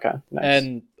him, Okay, nice.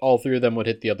 and all 3 of them would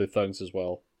hit the other thugs as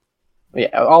well. Yeah,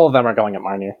 all of them are going at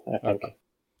Marnir, I think. Okay.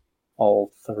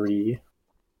 All 3.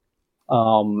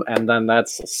 And then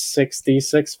that's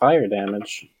 66 fire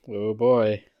damage. Oh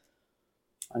boy.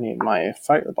 I need my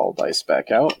fireball dice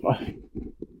back out.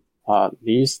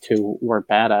 These 2 were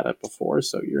bad at it before,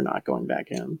 so you're not going back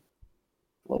in.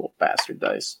 Little bastard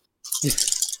dice.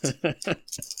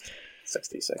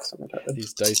 66. I'm retarded.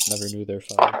 These dice never knew their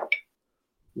father.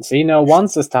 See, no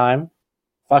ones this time.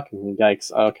 Fucking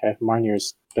yikes. Okay,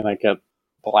 Marnir's gonna get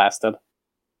blasted.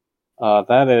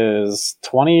 That is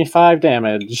 25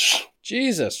 damage.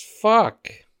 Jesus fuck.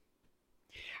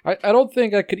 I don't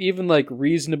think I could even like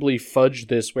reasonably fudge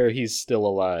this where he's still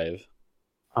alive.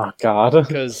 Oh god.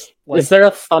 Because like Is there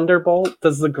a thunderbolt?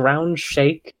 Does the ground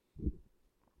shake?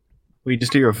 We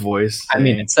just hear your voice. I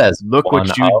mean, saying, it says "Look one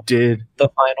what you of did." the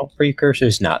final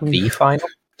precursors, not the final.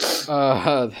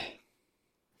 uh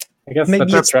I guess Maybe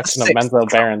the it's destruction of the Menzo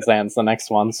sixth. Baronzan's the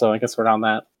next one, so I guess we're on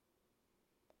that.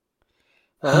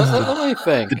 well, let me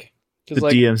think. The 'Cause,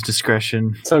 like, DM's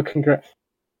discretion. So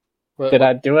well, did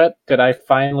I do it? Did I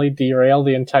finally derail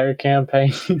the entire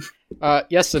campaign?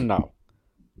 yes and no.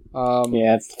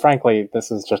 Yeah, frankly,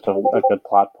 this is just a good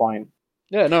plot point.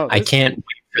 Yeah, no. I this- can't wait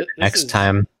for this the next is-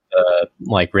 time the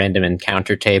like random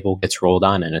encounter table gets rolled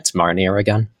on and it's Marnir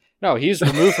again. No, he's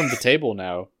removed from the table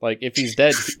now. Like, if he's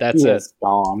dead, that's He it. is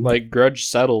gone. Like, grudge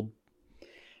settled.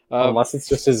 Unless it's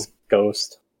just his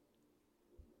ghost.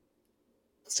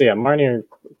 So yeah, Marnir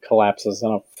collapses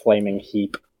in a flaming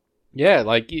heap. Yeah,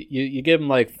 like, you give him,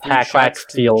 like, 3 Taklak shots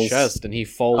to the feels, chest, and he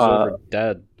falls uh, over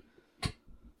dead.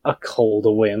 A cold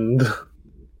wind.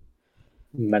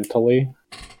 Mentally.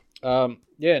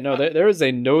 Yeah, no, there is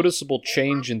a noticeable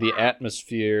change in the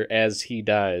atmosphere as he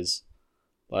dies.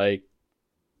 Like,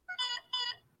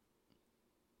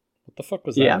 what the fuck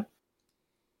was that? Yeah.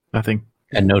 Nothing.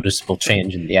 A noticeable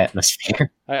change in the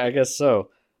atmosphere. I guess so.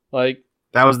 Like,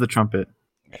 That was the trumpet.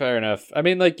 fair enough. I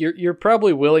mean, like, you're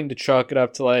probably willing to chalk it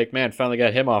up to, like, man, finally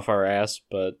got him off our ass,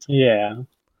 but Yeah.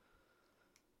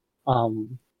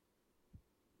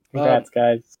 Congrats,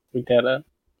 guys. We did it.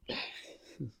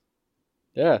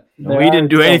 yeah. There We didn't are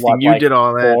do still, anything. what, You like, did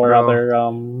all that. 4 bro.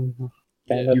 other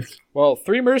bandits. Well,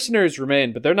 3 mercenaries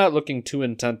remain, but they're not looking too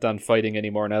intent on fighting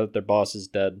anymore now that their boss is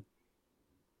dead.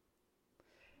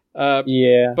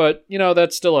 Yeah. But, you know,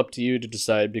 that's still up to you to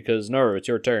decide, because, Noru, it's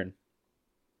your turn.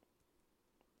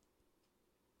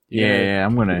 Yeah,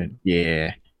 I'm gonna.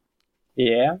 Yeah,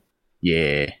 Yeah.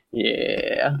 yeah.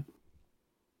 Yeah.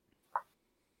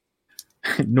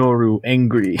 Noru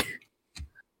angry.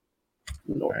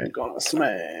 No, I'm gonna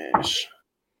smash.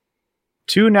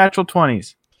 2 natural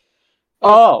 20s.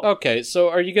 Oh, Okay, so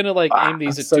are you gonna, like, aim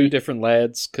these at so 2 you- different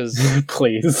lads? Because,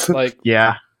 please. like,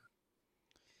 Yeah.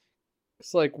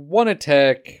 it's like, 1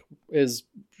 attack is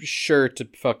sure to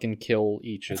fucking kill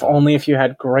each of If them. only if you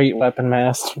had great weapon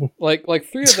master. Like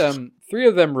 3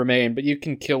 of them remain, but you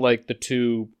can kill, like, the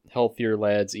 2 healthier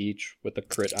lads each with a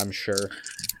crit, I'm sure.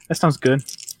 That sounds good.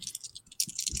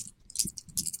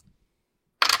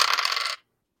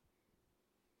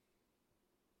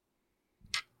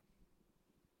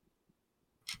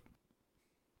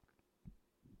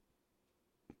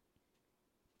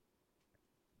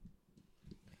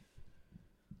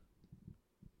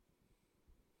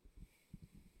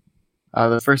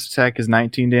 The first attack is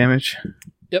 19 damage.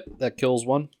 Yep, that kills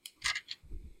one.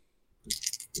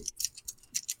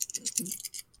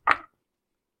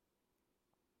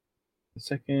 The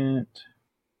second,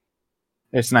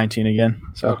 it's 19 again.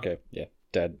 So Okay, yeah,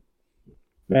 dead.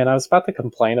 Man, I was about to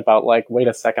complain about, like, wait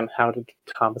a second, how did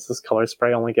Thomas's color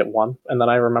spray only get 1? And then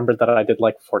I remembered that I did,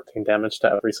 like, 14 damage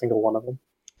to every single one of them.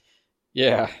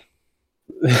 Yeah.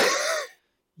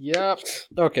 Yep.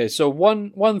 Okay, so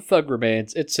one thug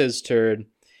remains. It's his turn.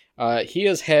 He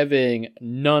is having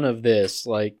none of this.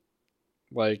 Like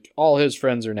all his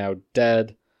friends are now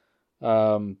dead.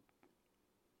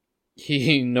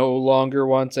 He no longer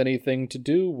wants anything to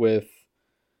do with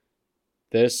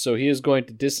this, so he is going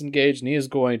to disengage, and he is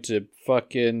going to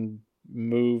fucking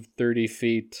move 30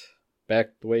 feet back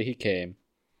the way he came.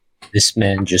 This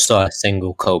man just saw a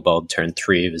single kobold turn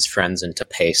 3 of his friends into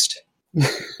paste.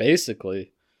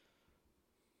 Basically.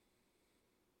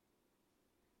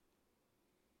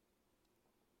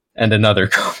 And another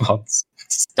kobold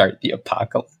start the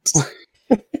apocalypse.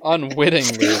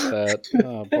 Unwittingly at that.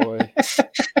 Oh, boy.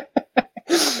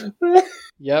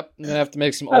 Yep, I'm gonna have to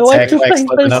make some I like to Taklak's think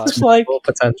living there's up to just, like, full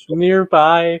potential.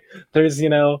 nearby, there's,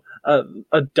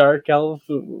 a dark elf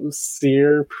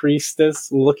seer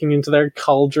priestess looking into their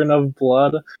cauldron of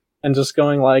blood and just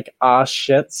going like, ah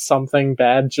shit, something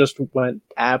bad just went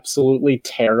absolutely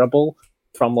terrible.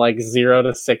 From like 0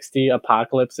 to 60,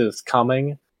 apocalypse is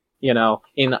coming.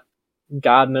 In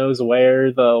God knows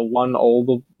where, the one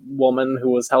old woman who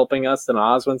was helping us in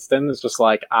Oswinston is just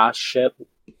like, ah shit,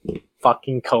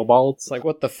 fucking kobolds. It's like,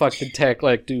 what the fuck did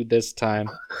Taklak do this time?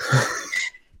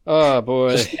 Oh,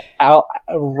 boy. Out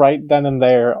right then and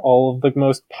there, all of the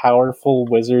most powerful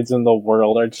wizards in the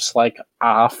world are just like,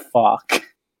 ah fuck.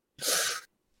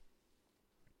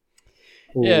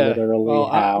 Yeah, Literally, well,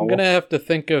 how? I'm gonna have to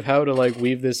think of how to, like,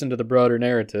 weave this into the broader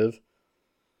narrative.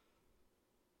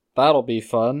 That'll be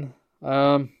fun.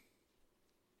 I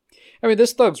mean,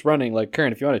 this thug's running. Like,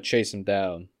 Kern, if you want to chase him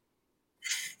down.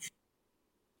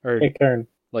 Or, Hey, Kern,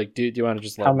 like, do you want to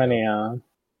just let how him many,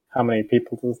 how many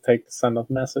people does it take to send a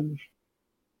message?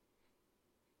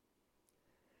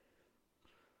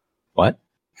 What?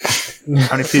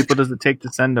 how many people does it take to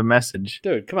send a message?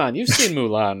 Dude, come on. You've seen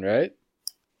Mulan, right?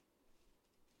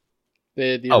 The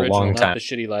A original, long not time. the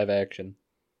shitty live action.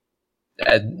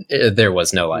 There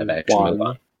was no live action One.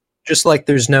 Mulan. Just like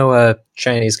there's no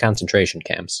Chinese concentration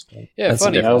camps. Yeah, That's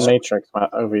funny. the No difference. Matrix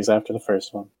movies after the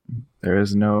first one. There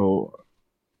is no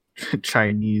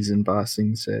Chinese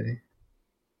embossing, say.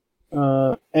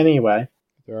 Anyway,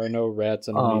 There are no rats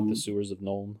underneath the Um, sewers of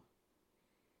Nuln.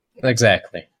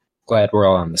 Exactly. Glad we're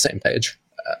all on the same page.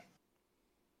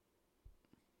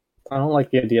 I don't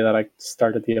like the idea that I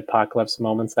started the apocalypse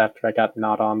moments after I got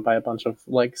gnawed on by a bunch of,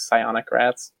 like, psionic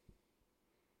rats.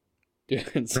 Dude,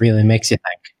 it's Really makes you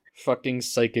think. fucking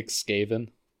psychic Skaven.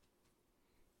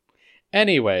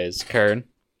 Anyways, Kern,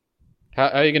 how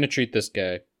are you gonna treat this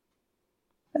guy?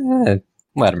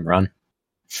 Let him run.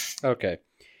 Okay.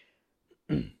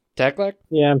 Taklak?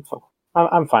 Yeah,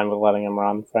 I'm fine with letting him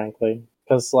run, frankly.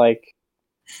 Because, like,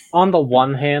 on the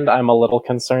one hand, I'm a little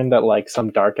concerned that, like,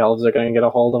 some dark elves are going to get a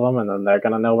hold of him, and then they're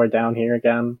going to know we're down here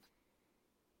again.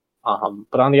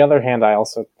 But on the other hand, I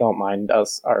also don't mind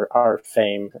our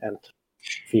fame and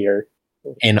fear.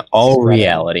 In all Spreading.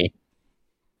 reality,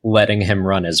 letting him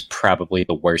run is probably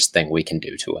the worst thing we can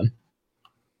do to him.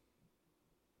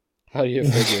 How do you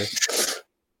figure?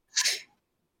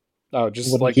 Oh,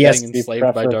 just Wouldn't like he has getting to be enslaved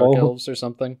by dark preferable? elves or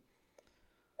something?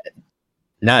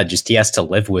 Nah, just he has to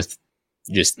live with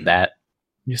just that.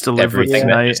 You used to live with Everything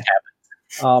that tonight. just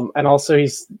happened. And also,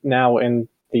 he's now in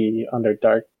the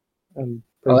Underdark, and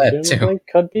Oh, that too. presumably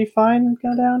could be fine and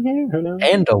go down here. Who knows?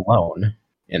 And alone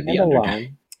in the And Underdark.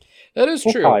 alone. That is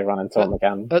We'll true. probably run into him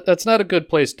again. That's not a good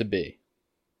place to be.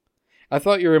 I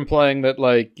thought you were implying that,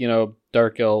 like,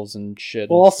 dark elves and shit.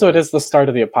 Well, and also, it stuff. is the start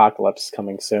of the apocalypse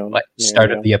coming soon. Like, You start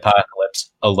know? of the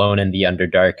apocalypse, alone in the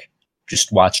Underdark,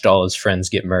 just watched all his friends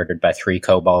get murdered by 3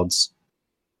 kobolds.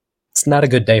 It's not a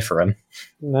good day for him.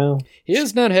 No. He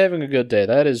is not having a good day.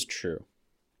 That is true.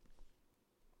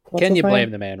 What's Can his you blame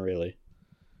name? the man, really?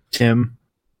 Tim.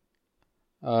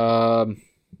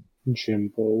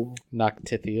 Jimbo.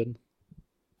 Noctithian.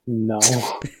 No.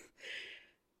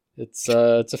 It's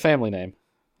a family name.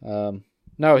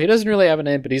 No, he doesn't really have a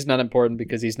name, but he's not important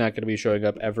because he's not going to be showing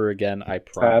up ever again. I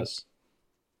promise.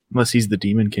 Unless he's the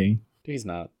Demon King. He's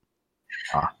not.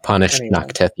 Punished Anyway.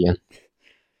 Noctithian.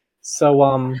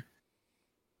 So,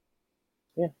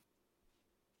 yeah.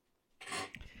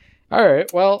 All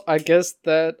right. Well, I guess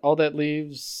that all that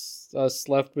leaves us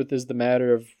left with is the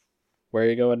matter of where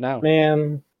you going now.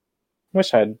 Man,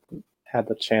 wish I'd had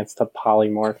the chance to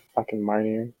polymorph fucking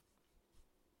Marnier.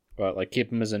 What, like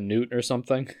keep him as a newt or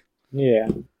something? Yeah.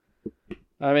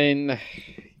 I mean,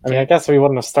 I guess we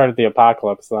wouldn't have started the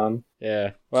apocalypse then.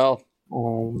 yeah. Well,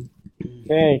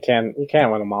 Yeah, you can't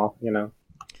win them all, you know.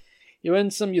 you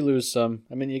win some, you lose some.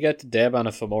 I mean, you get to dab on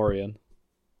a Fomorian.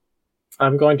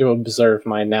 I'm going to observe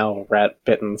my now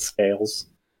rat-bitten scales.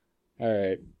 All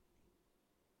right.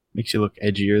 Makes you look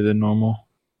edgier than normal.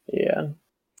 Yeah.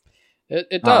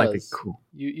 It Not does. like the cool.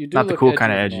 You do Not the look cool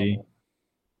kind of edgier than edgy. normal.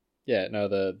 Yeah, no,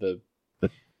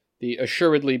 the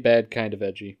assuredly bad kind of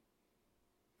edgy.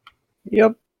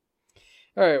 Yep.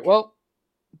 All right, well,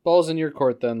 ball's in your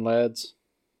court then, lads.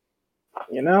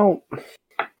 You know,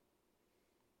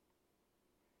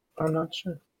 I'm not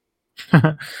sure.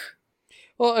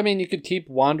 Well, I mean, you could keep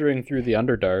wandering through the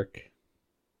Underdark.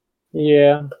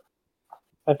 Yeah.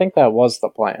 I think that was the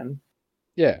plan.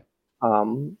 Yeah,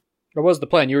 that was the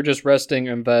plan. You were just resting,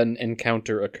 and then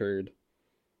encounter occurred.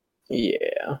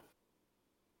 Yeah.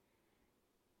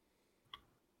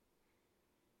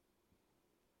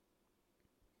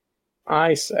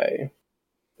 I say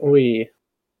we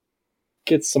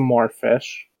get some more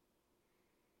fish,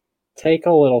 take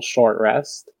a little short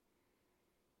rest.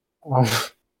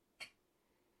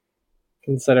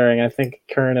 Considering I think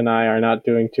Kern and I are not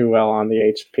doing too well on the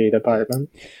HP department.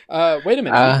 Wait a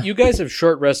minute. You guys have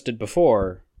short rested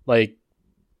before, like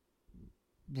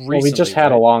recently. Well, we just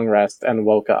had a long rest and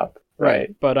woke up.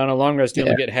 Right. But on a long rest, you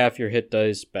only get half your hit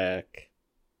dice back.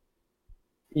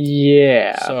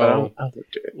 Yeah. So,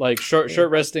 like, short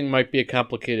resting might be a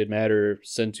complicated matter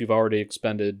since you've already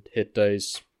expended hit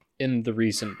dice in the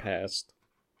recent past.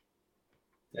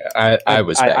 Yeah, I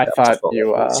was. I thought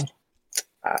you.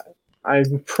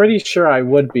 I'm pretty sure I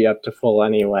would be up to full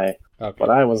anyway. Okay. But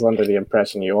I was under the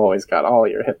impression you always got all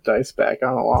your hit dice back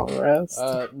on a long rest.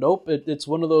 Nope. It's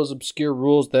one of those obscure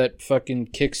rules that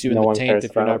fucking kicks you in the taint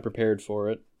if you're not prepared for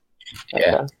it.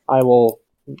 Yeah. Okay. I will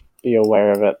be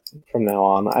aware of it from now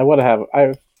on.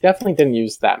 I definitely didn't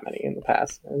use that many in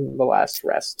the last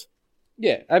rest.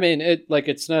 Yeah, I mean,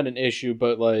 it's not an issue,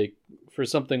 but like for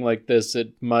something like this,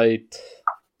 it might,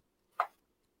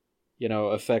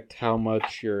 affect how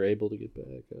much you're able to get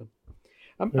back.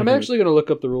 I'm actually gonna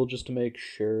look up the rule just to make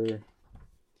sure,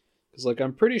 because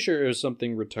I'm pretty sure it was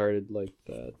something retarded like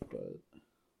that, but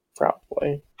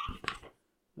probably.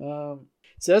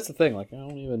 See, that's the thing. I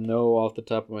don't even know off the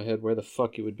top of my head where the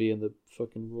fuck it would be in the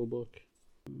fucking rulebook.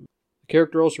 The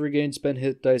character also regains spent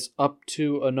hit dice up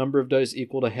to a number of dice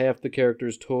equal to half the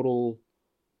character's total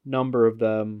number of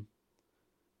them,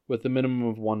 with a minimum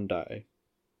of 1 die.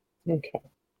 Okay.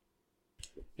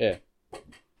 Yeah.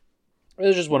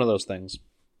 It's just one of those things.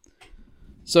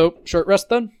 So, short rest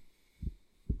then?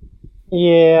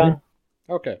 Yeah.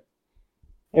 Okay.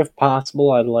 If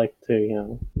possible, I'd like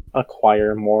to,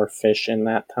 acquire more fish in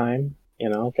that time.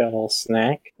 Get a little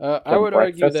snack. I would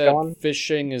argue that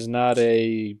fishing is not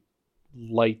a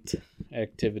light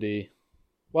activity.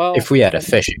 Well, if we had a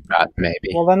fishing rod, maybe.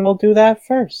 Well, then we'll do that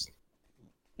first.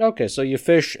 Okay, so you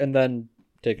fish and then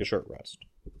take a short rest.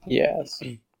 Yes.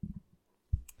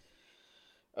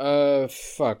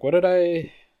 Fuck. What did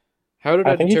I? How did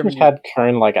I think determine? You just had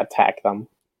Kern attack them.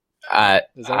 I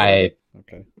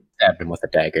okay. Stabbed him with a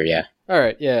dagger. Yeah. All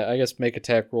right. Yeah. I guess make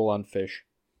attack roll on fish.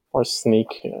 Or sneak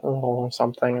roll or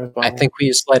something as well. I think we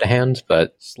use sleight of hand,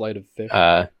 but sleight of fish.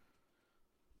 I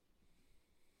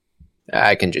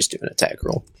can just do an attack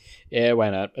roll. Yeah,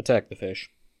 why not? Attack the fish.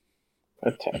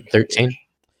 Attack. 13.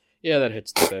 Yeah, that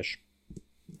hits the fish.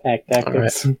 Pack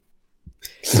tactics. Right.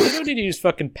 You don't need to use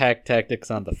fucking pack tactics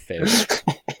on the fish.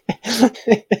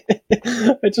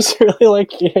 I just really like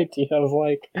the idea of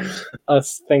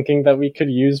us thinking that we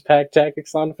could use pack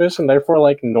tactics on fish, and therefore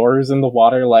Nora's in the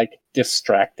water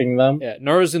distracting them. Yeah,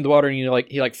 Nora's in the water, and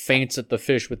he faints at the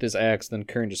fish with his axe. Then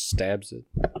Kern just stabs it.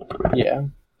 Yeah,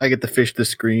 I get the fish to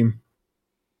scream.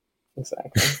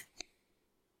 Exactly.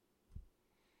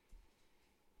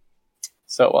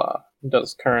 So,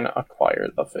 does Kern acquire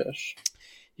the fish?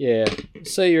 Yeah.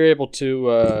 Say you're able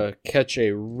to catch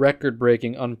a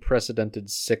record-breaking,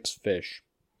 unprecedented 6 fish.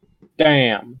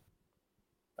 Damn.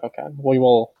 Okay. We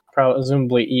will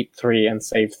presumably eat 3 and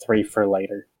save 3 for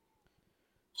later.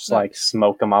 Just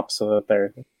smoke them up so that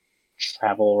they're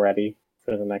travel ready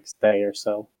for the next day or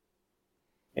so.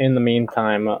 In the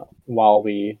meantime, while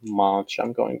we launch,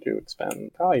 I'm going to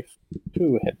expend probably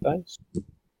 2 hit dice.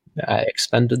 I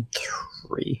expended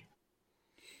 3.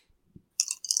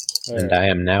 And I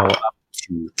am now up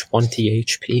to 20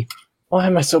 HP. Why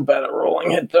am I so bad at rolling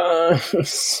hit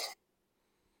dice?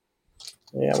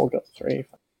 Yeah, we'll go 3.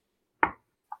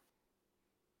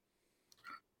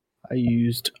 I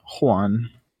used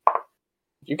 1.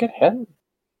 You get hit?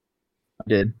 I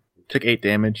did. Took 8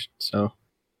 damage, so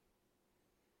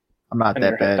I'm not And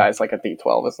your that hit bad. die's like a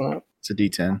D12, isn't it? It's a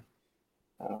D10.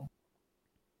 Oh,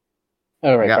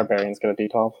 oh right, Yeah. Barbarians get a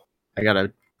D12.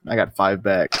 I got 5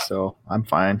 back, so I'm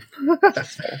fine.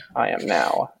 So I am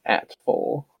now at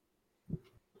full.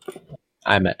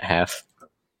 I'm at half.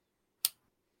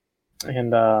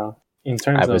 And in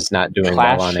terms I of was not doing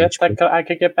class well on shit HP. that I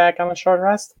could get back on a short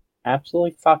rest,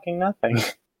 absolutely fucking nothing.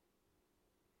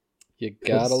 You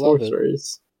gotta love it.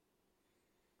 Sorcerers.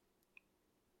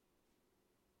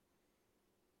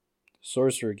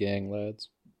 Sorcerer gang, lads.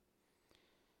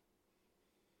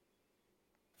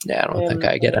 Yeah, I don't think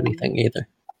I get anything either.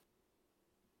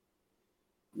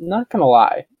 Not gonna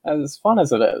lie, as fun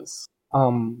as it is,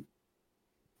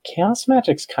 Chaos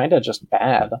Magic's kind of just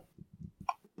bad.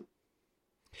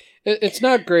 It's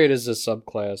not great as a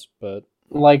subclass, but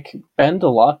Like, Bend to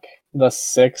Luck, the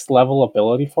 6th level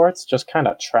ability for it's just kind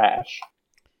of trash.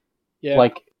 yeah.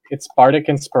 Like, it's Bardic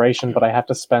Inspiration, but I have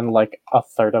to spend like a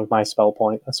third of my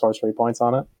sorcery points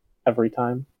on it every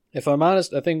time. If I'm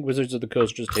honest, I think Wizards of the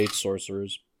Coast just hates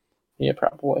sorcerers. Yeah,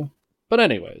 probably. But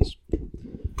anyways.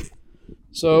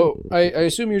 So, I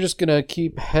assume you're just gonna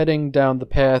keep heading down the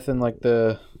path in like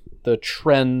the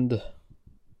trend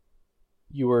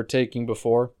you were taking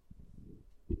before.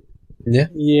 Yeah.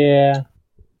 Yeah.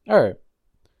 Alright.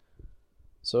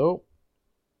 So,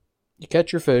 you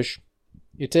catch your fish,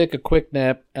 you take a quick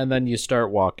nap, and then you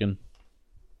start walking.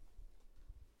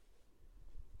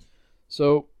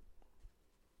 So,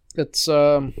 it's,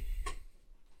 the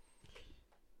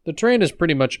terrain is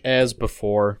pretty much as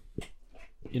before.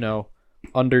 You know,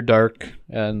 underdark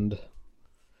and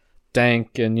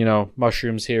dank and, you know,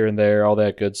 mushrooms here and there, all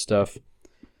that good stuff.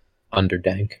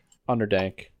 Underdank.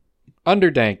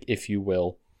 Underdank, if you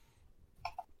will.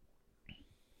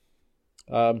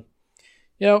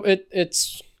 You know,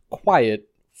 it's quiet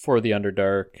for the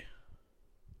Underdark.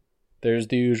 There's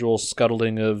the usual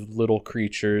scuttling of little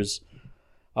creatures.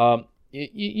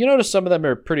 You notice some of them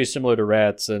are pretty similar to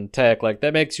rats, and Taklak,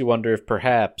 that makes you wonder if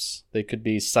perhaps they could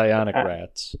be psionic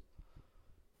rats.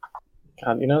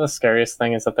 God, you know the scariest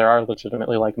thing is that there are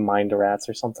legitimately like mind rats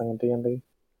or something in D&D.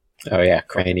 Oh yeah,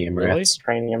 cranium Really? rats.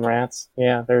 Cranium rats.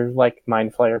 Yeah, they're like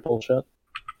mind flayer bullshit.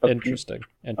 But- Interesting.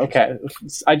 Okay,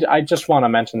 I just want to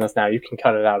mention this now. You can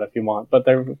cut it out if you want. But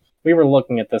we were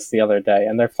looking at this the other day,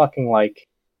 and they're fucking like,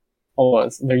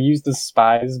 they're used as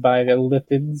spies by the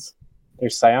lithids. They're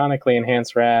psionically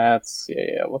enhanced rats.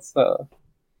 Yeah. What's the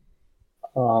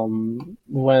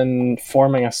when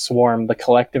forming a swarm, the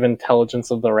collective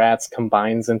intelligence of the rats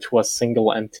combines into a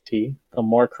single entity. The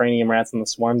more cranium rats in the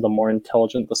swarm, the more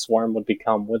intelligent the swarm would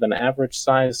become, with an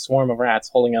average-sized swarm of rats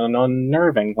holding an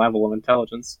unnerving level of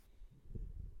intelligence.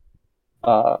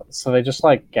 So they just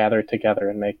like gather together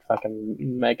and make fucking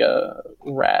mega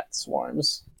rat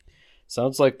swarms.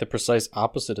 Sounds like the precise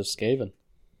opposite of Skaven.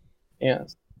 Yeah.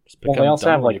 Just Well, they become also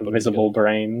dumb have when like you put them visible together.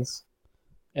 brains.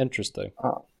 Interesting.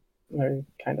 They're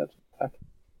kind of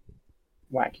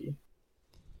wacky.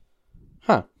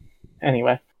 Huh.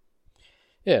 Anyway.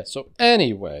 Yeah, so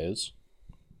anyways,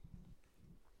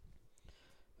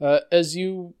 as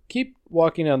you keep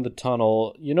walking down the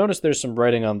tunnel, you notice there's some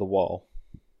writing on the wall.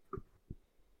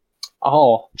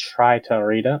 I'll try to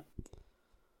read it.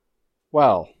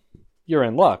 Well, you're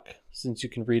in luck, since you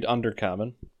can read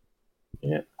Undercommon.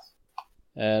 Yeah.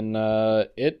 And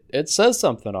it says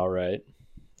something, all right.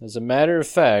 As a matter of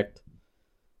fact,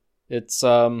 it's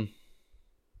kind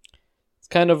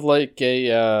of like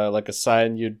a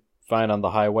sign you'd find on the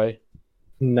highway.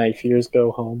 Knife ears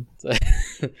go home.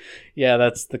 Yeah,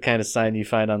 that's the kind of sign you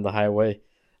find on the highway.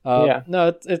 Yeah.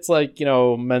 No, it's like, you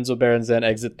know, Menzo Berenzan,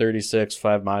 exit 36,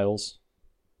 5 miles.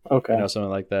 Okay. You know, something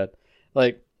like that.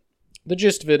 Like, the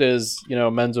gist of it is, you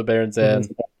know, Menzo Berenzan,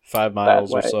 5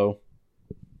 miles or way. so.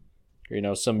 Or, you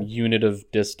know, some unit of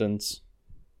distance.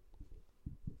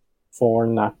 4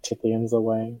 Noctitheans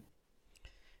away.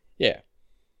 Yeah.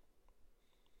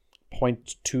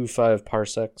 0.25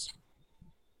 parsecs.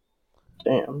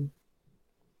 Damn.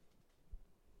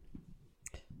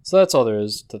 So that's all there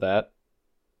is to that.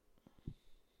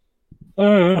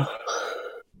 I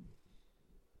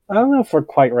don't know if we're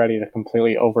quite ready to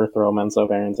completely overthrow Menzo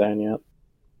Berenzan yet.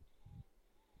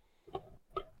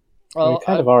 Well, We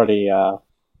kind of already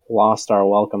lost our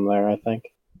welcome there, I think.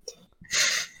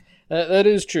 that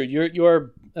is true. You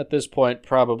are at this point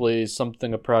probably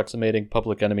something approximating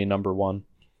public enemy number 1.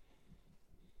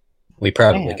 We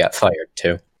probably Man. got fired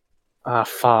too. Ah,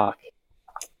 fuck.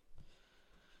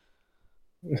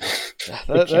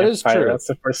 That is true. That's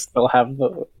if we still have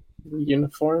the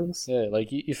uniforms. Yeah, like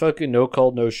you fucking no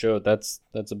called, no showed. That's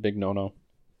a big no-no.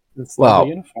 It's still Well, the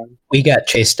uniform. We got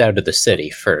chased out of the city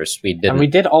first. We didn't. And we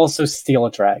did also steal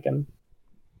a dragon.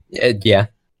 Yeah.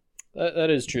 That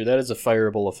is true. That is a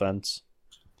fireable offense.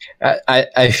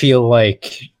 I feel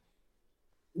like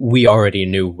we already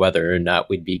knew whether or not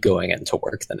we'd be going into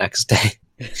work the next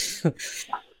day.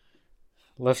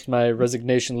 Left my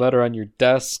resignation letter on your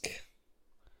desk.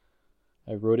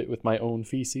 I wrote it with my own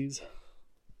feces.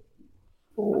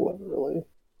 Literally.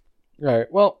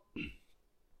 Alright, well,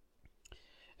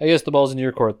 I guess the ball's in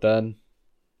your court then.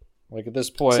 Like at this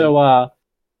point. So,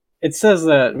 it says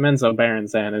that Menzo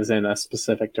Baranzan is in a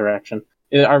specific direction.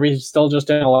 Are we still just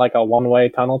in like a one-way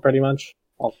tunnel, pretty much?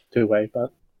 Well, two-way,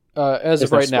 but... as of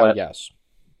There's no right now, split. yes.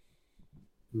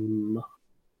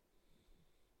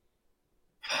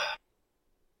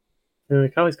 We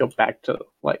can always go back to,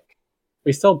 like...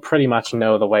 We still pretty much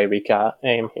know the way we got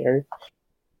aim here.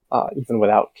 Even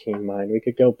without Keen Mind. We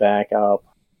could go back up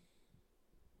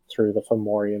through the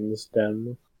Fomorian's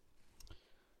den.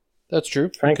 That's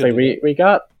true. Frankly, we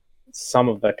got some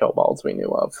of the kobolds we knew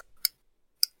of.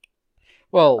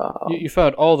 Well, you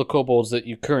found all the kobolds that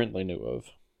you currently knew of.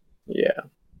 Yeah.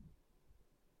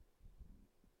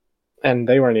 And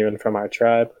they weren't even from our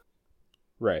tribe.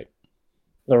 Right.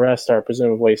 The rest are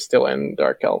presumably still in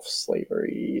Dark Elf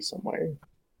slavery somewhere.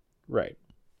 Right.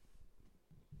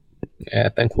 Yeah, I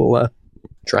think we'll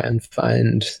try and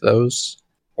find those.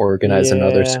 Organize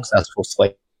another successful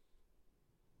slave.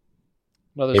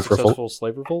 Another Slave revolt. successful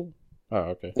slave revolt? Oh,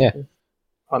 okay. Yeah.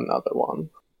 Another one.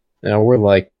 Now we're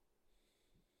like,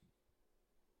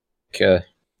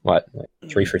 what, like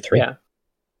 3 for 3? Yeah.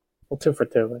 Well, 2 for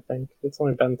 2, I think. It's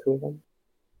only been 2 of them.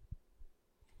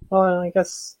 Well, I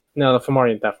guess... No, the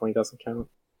Fomorian definitely doesn't count.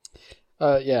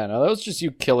 Yeah, no, that was just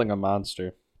you killing a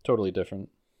monster. Totally different.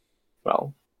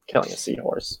 Well, killing a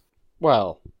seahorse.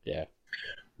 Well, yeah.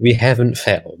 We haven't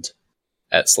failed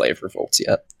at slave revolts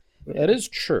yet. That is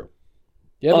true.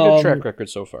 You have a good track record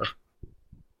so far.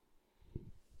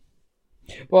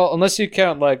 Well, unless you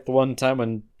count, like, the one time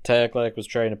when Taklak was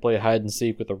trying to play hide and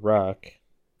seek with a rock.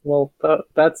 Well,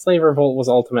 that slave revolt was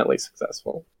ultimately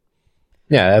successful.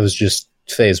 Yeah, that was just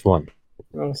phase 1.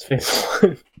 That was phase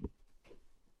 1.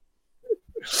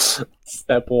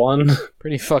 Step 1.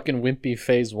 Pretty fucking wimpy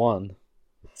phase 1.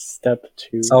 Step 2.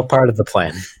 It's all part of the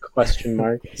plan. Question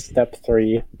mark. Step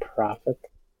 3. Profit.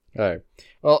 Alright.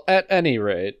 Well, at any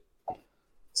rate...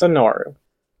 So, Noru,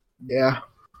 Yeah.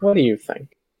 what do you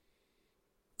think?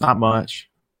 Not much.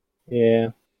 Yeah.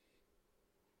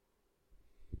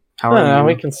 How are you?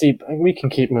 We can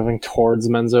keep moving towards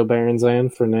Menzo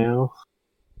Baranzan for now.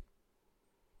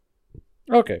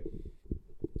 Okay.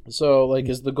 So, like,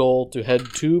 is the goal to head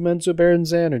to Menzo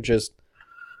Baranzan, or just...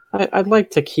 I'd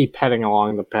like to keep heading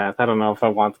along the path. I don't know if I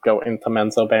want to go into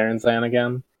Menzo Baranzan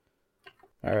again.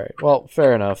 Alright, well,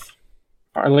 fair enough.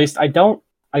 Or at least I don't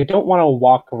want to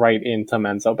walk right into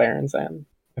Menzo Baranzan.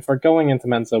 If we're going into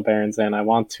Menzo Baranzan, I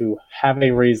want to have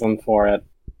a reason for it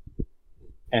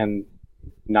and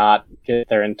not get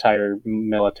their entire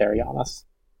military on us.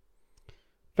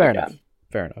 Fair Again. enough.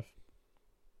 Fair enough.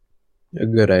 A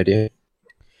good idea.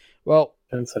 Well,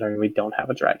 Considering we don't have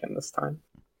a dragon this time.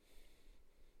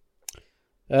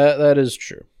 that is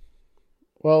true.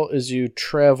 Well, as you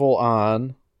travel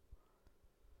on,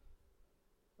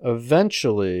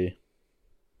 eventually,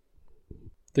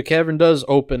 the cavern does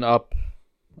open up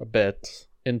a bit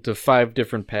into 5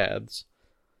 different paths.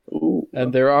 Ooh.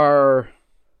 And there are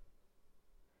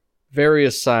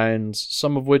various signs,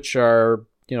 some of which are,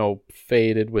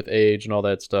 faded with age and all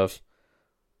that stuff.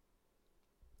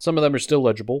 Some of them are still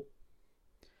legible.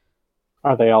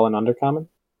 Are they all in Undercommon?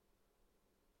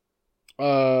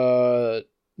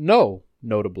 No,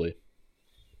 notably.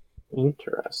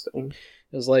 Interesting.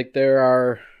 It's like there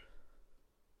are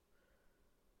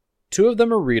 2 of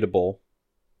them are readable.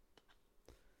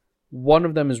 One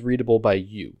of them is readable by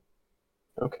you.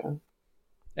 Okay.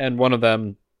 And one of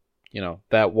them,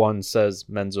 that one says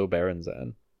Menzo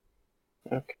Baranzan.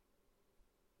 Okay.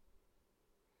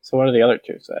 So what do the other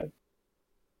 2 say?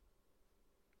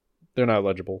 They're not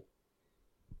legible.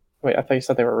 Wait, I thought you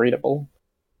said they were readable.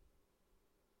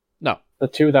 No. The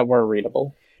 2 that were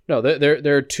readable. No,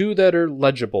 there are 2 that are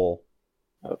legible.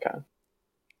 Okay.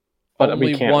 But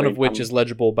only we can't one read of which them. is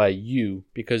legible by you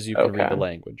because you can read Okay. the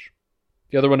language.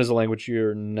 The other one is a language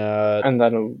you're not. And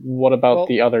then what about Well-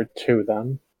 the other 2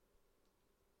 then?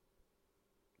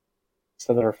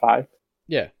 So there were 5?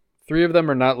 Yeah. 3 of them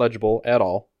are not legible at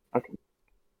all. Okay.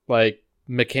 Like,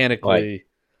 mechanically.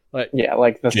 Yeah,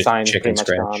 like the Just sign's chicken pretty much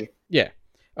scratch. gone. Yeah.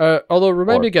 Although,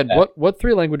 remind Or me again, that. what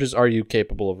 3 languages are you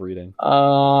capable of reading?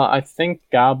 I think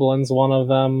Goblin's one of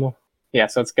them. Yeah,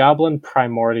 so it's Goblin,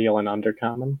 Primordial, and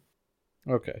Undercommon.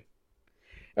 Okay.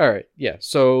 All right. Yeah.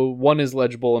 So one is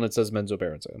legible and it says Menzo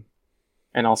Berenzan.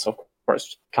 And also, of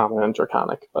course, common and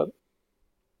draconic, but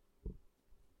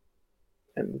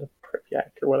and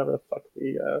Pripyak or whatever the fuck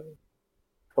the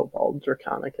Kobold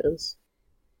draconic is.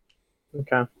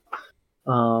 Okay.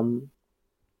 I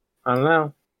don't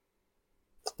know.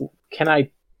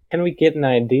 Can we get an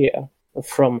idea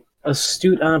from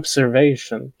astute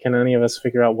observation? Can any of us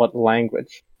figure out what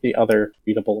language the other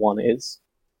readable one is?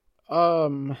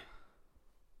 Or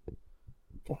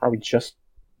are we just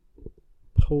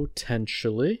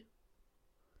Potentially.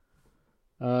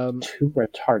 too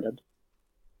retarded?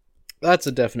 That's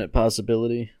a definite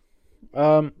possibility.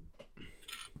 Let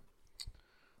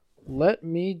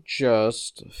me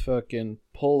just fucking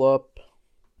pull up.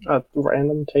 A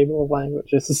random table of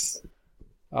languages.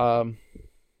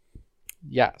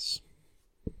 Yes.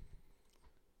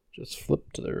 Just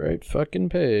flip to the right fucking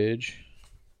page.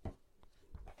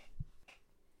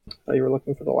 Oh, you were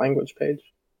looking for the language page.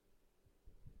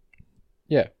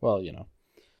 Yeah, well, you know.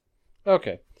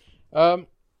 Okay.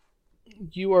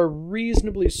 You are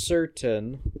reasonably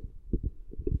certain,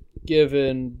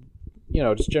 given, you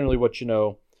know, just generally what you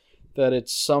know, that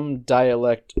it's some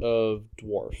dialect of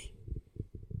dwarf.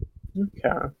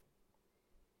 Okay.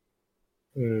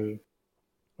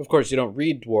 Of course, you don't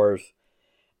read dwarf,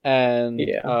 and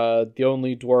Yeah. the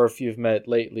only dwarf you've met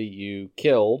lately you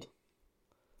killed.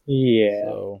 Yeah.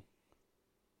 So,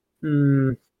 I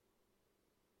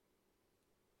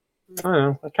don't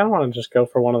know. I kind of want to just go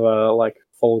for one of the like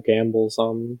full gambles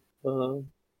on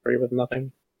free with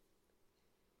nothing.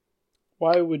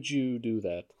 why would you do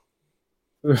that?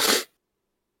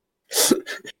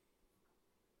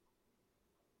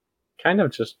 Kind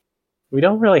of just we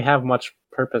don't really have much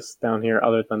purpose down here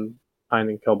other than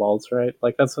finding kobolds, right?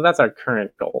 Like that's our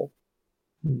current goal.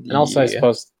 And also, I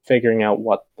suppose figuring out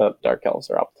what the Dark Elves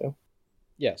are up to.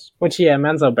 Yes. Which, yeah,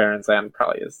 Menzo Berenzan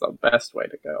probably is the best way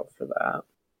to go for that.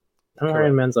 I'm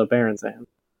wearing Menzo Berenzan.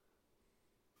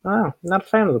 Oh, not a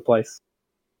fan of the place.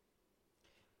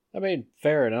 I mean,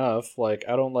 fair enough. Like,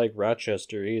 I don't like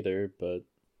Rochester either, but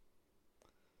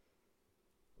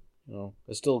you know,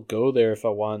 I still go there if I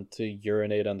want to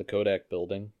urinate on the Kodak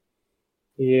building.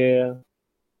 Yeah.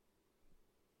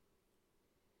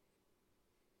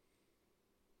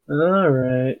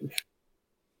 Alright.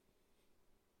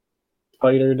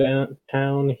 Spider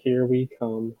Town, here we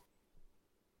come.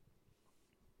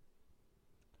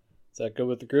 Is that good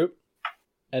with the group?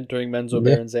 Entering Menzo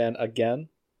Berenzan again?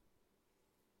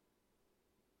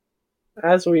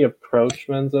 As we approach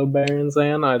Menzo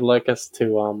Berenzan, I'd like us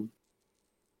to, I don't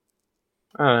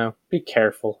know, be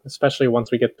careful, especially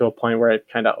once we get to a point where it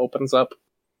kind of opens up.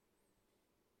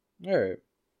 Alright.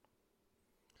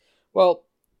 Well,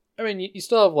 I mean, you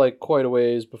still have, like, quite a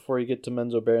ways before you get to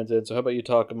Menzo Berenzan, so how about you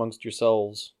talk amongst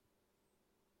yourselves?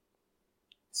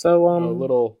 So, A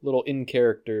little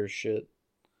in-character shit.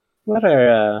 what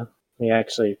are, we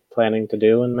actually planning to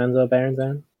do in Menzo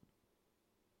Berenzan?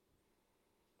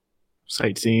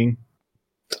 Sightseeing.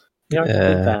 You don't do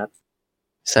that.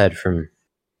 Aside from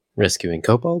rescuing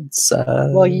kobolds,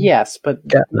 Well, yes, but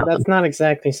got nothing. that's not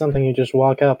exactly something you just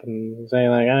walk up and say,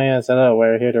 like, oh, yes, hello,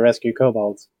 we're here to rescue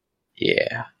kobolds.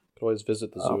 Yeah. Could always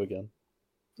visit the zoo again.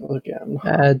 Again.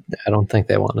 I don't think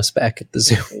they want us back at the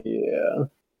zoo. Yeah.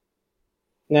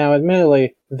 Now,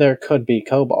 admittedly, there could be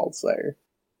kobolds there.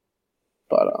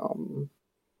 But,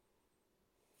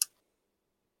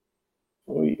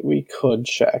 we could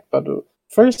check. But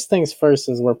first things first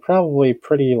is we're probably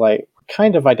pretty, like,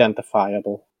 kind of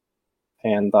identifiable.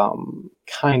 And,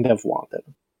 kind of wanted.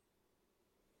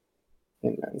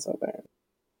 In Menzo Berenzan.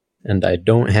 And I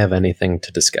don't have anything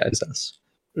to disguise us.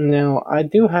 Now, I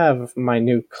do have my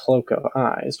new Cloak of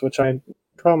Eyes, which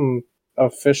from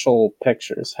official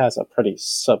pictures, has a pretty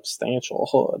substantial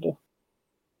hood.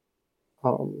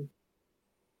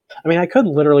 I mean, I could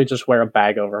literally just wear a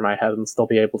bag over my head and still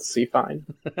be able to see fine.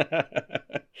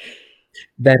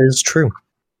 That is true.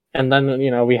 And then,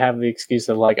 you know, we have the excuse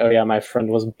of like, oh yeah, my friend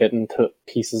was bitten to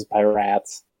pieces by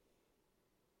rats.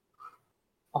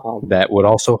 That would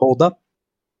also hold up.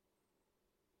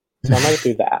 So I might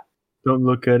do that. Don't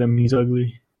look at him, he's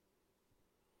ugly.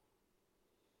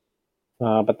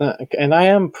 And I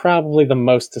am probably the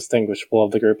most distinguishable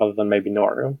of the group other than maybe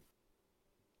Noru.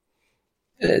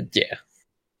 Yeah.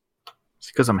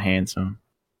 It's because I'm handsome.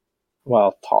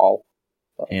 Well, tall.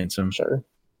 Handsome. Sure.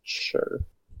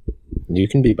 You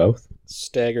can be both.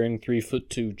 Staggering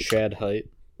 3'2" Chad height.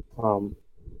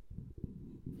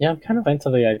 Yeah, I'm kind of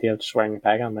into the idea of just wearing a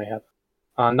bag on my head.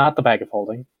 Not the bag of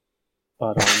holding,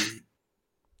 but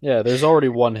Yeah, there's already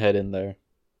one head in there.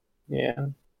 yeah.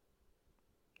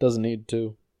 Doesn't need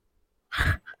two.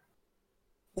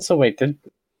 So wait, did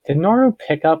Noru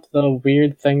pick up the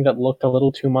weird thing that looked a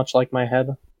little too much like my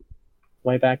head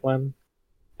way back when?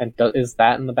 And is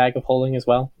that in the bag of holding as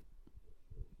well?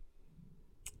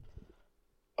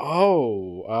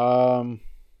 Oh,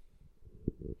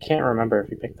 Can't remember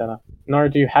if you picked that up.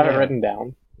 Noru, do you have it Yeah. written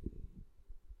down?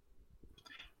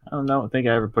 I don't think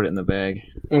I ever put it in the bag.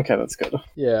 Okay, that's good.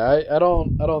 yeah, I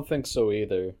don't think so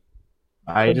either.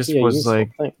 I Could just be a was useful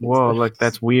like, thing these whoa, days. look,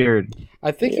 that's weird.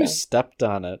 I think Yeah. you stepped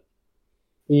on it.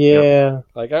 Yeah,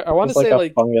 Like I want to it's like say a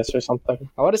like fungus or something.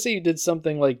 I want to say you did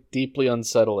something like deeply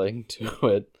unsettling to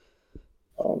it.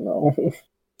 Oh no.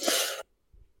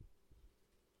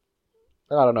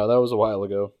 I don't know. That was a while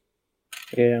ago.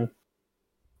 Yeah,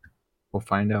 We'll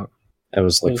find out. That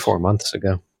was like Yes. 4 months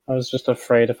ago. I was just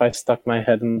afraid if I stuck my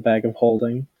head in the bag of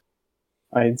holding,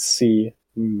 I'd see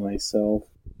myself.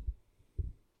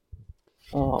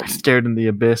 I stared in the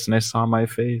abyss and I saw my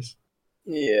face.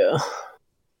 Yeah.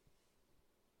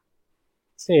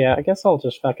 So yeah, I guess I'll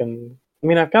just fucking... I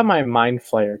mean, I've got my Mind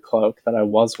Flayer cloak that I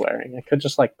was wearing. I could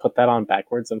just, like, put that on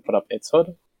backwards and put up its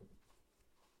hood.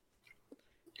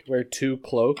 Wear 2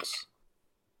 cloaks.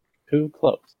 2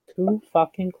 cloaks. 2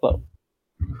 fucking cloaks.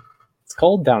 It's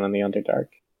cold down in the Underdark.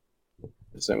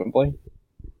 Presumably.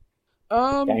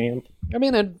 Damn. I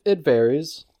mean, it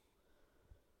varies.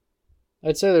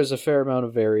 I'd say there's a fair amount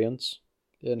of variance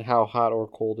in how hot or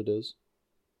cold it is.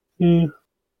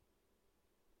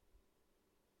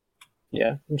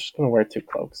 Yeah, I'm just gonna wear 2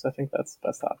 cloaks. I think that's the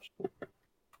best option.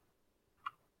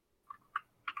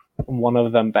 One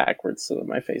of them backwards so that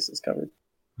my face is covered.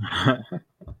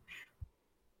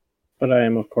 But I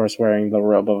am, of course, wearing the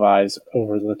robe of eyes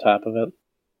over the top of it.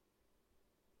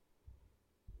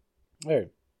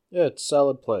 There. Yeah, it's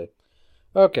solid play.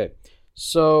 Okay,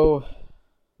 so...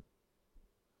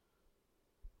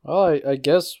 Well, I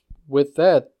guess with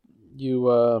that, you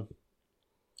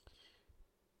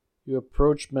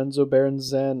approach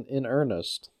Menzoberranzan in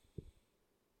earnest.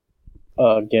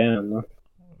 Again.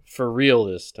 For real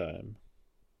this time.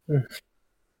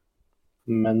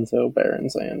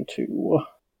 Menzoberranzan 2.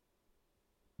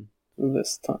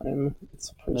 This time,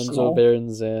 it's personal.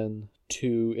 Menzoberranzan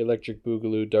 2, Electric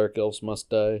Boogaloo, Dark Elves Must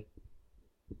Die.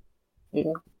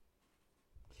 Yeah.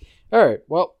 Alright,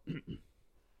 well...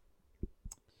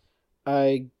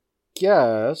 I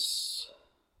guess...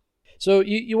 So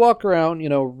you walk around,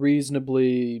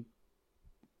 reasonably...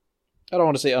 I don't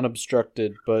want to say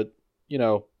unobstructed, but,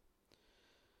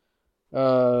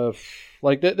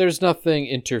 there's nothing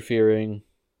interfering.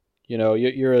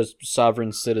 You're a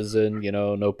sovereign citizen,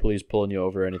 no police pulling you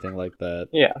over or anything like that.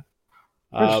 Yeah.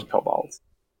 We're just kobolds.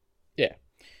 Yeah.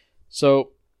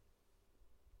 So,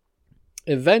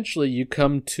 eventually you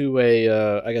come to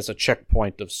a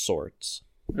checkpoint of sorts.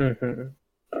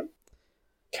 Mm-hmm.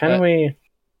 Can we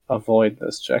avoid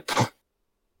this check?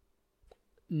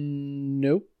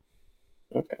 Nope.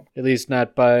 Okay. At least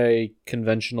not by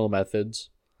conventional methods.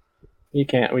 We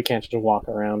can't just walk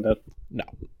around it. No.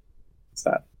 What's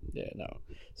that? Yeah, no.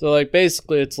 So,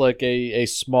 basically it's like a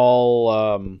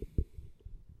small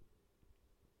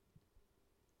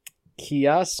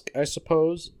kiosk, I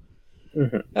suppose.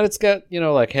 Mm-hmm. And it's got,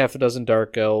 half a dozen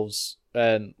dark elves.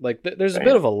 And, there's a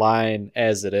bit of a line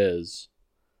as it is.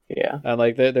 Yeah. And,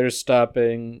 they're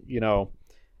stopping,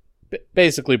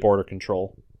 basically border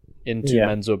control into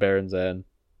Menzoberranzan.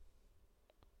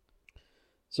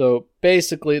 So,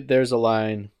 basically, there's a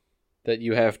line that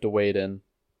you have to wait in.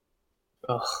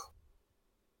 Ugh.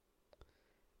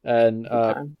 And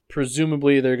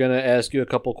presumably they're going to ask you a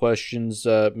couple questions,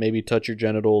 maybe touch your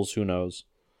genitals, who knows.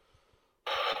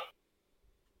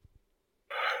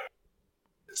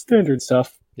 Standard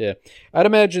stuff. Yeah. I'd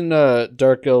imagine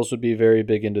Dark Elves would be very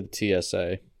big into the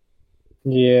TSA.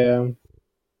 Yeah.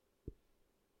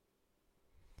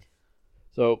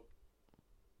 So,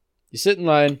 you sit in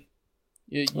line,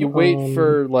 you wait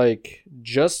for,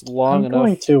 just long enough. I'm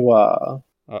going to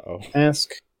Uh-oh.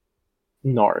 ask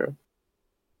Noru.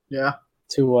 Yeah.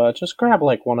 To just grab,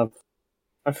 one of...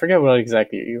 I forget what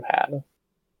exactly you had.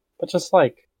 But just,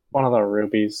 one of the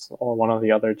rubies or one of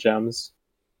the other gems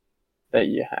that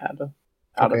you had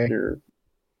out of your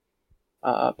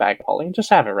bag of holding. Just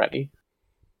have it ready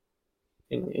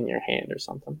in your hand or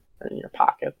something, or in your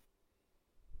pocket.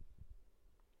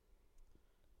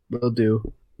 Will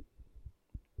do.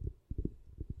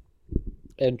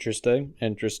 Interesting.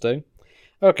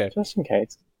 Okay. Just in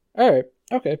case. All right.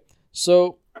 Okay.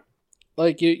 So,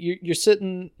 you're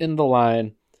sitting in the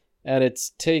line, and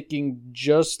it's taking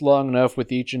just long enough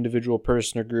with each individual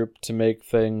person or group to make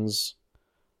things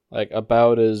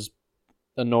about as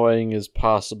annoying as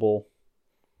possible.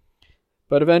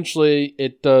 But eventually,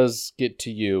 it does get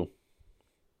to you.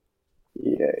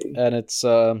 Yay. And it's,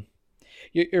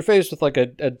 you're faced with like a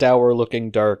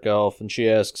dour-looking dark elf, and she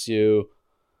asks you,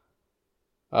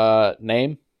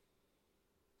 name?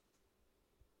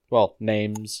 Well,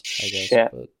 names, I guess.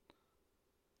 Shit.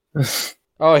 But...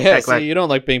 Oh, yeah, Taklak. see, you don't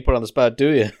like being put on the spot, do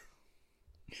you?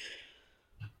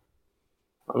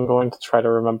 I'm going to try to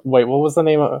remember. Wait, what was the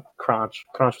name of Crunch?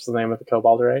 Crunch was the name of the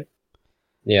kobold, right?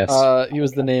 Yes. He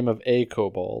was the name of a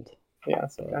kobold.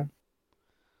 Yes. Okay.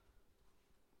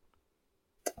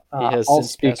 He has I'll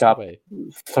since speak passed up away.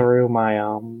 through my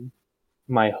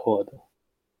my hood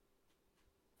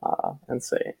and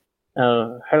say,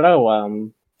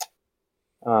 "Hello.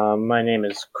 My name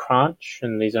is Crunch,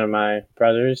 and these are my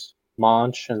brothers,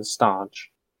 Maunch and Staunch."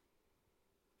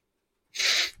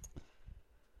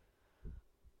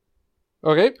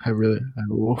 Okay.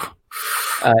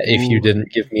 If you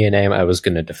didn't give me a name, I was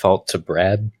going to default to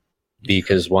Brad,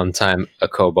 because one time a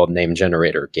kobold name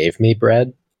generator gave me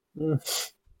Brad.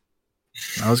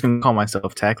 I was gonna call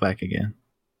myself Taklak again.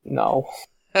 No,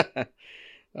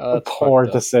 That's poor fucked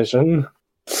up. decision.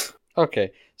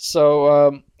 Okay,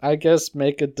 so I guess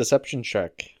make a deception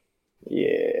check.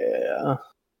 Yeah.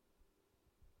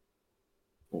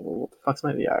 What the fuck's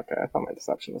my... Yeah, okay, I thought my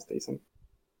deception was decent.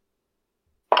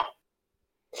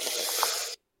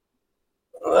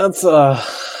 That's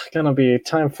gonna be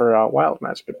time for wild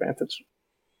magic advantage.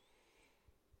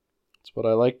 That's what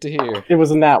I like to hear. It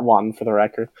was a nat 1 for the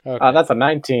record. Okay. That's a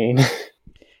 19.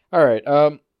 All right.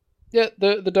 Yeah,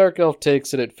 the dark elf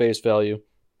takes it at face value.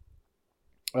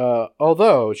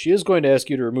 Although she is going to ask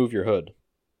you to remove your hood.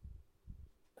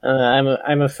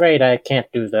 I'm afraid I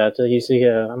can't do that. You see,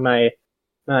 my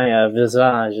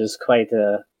visage is quite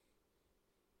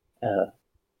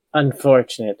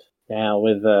unfortunate now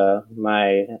with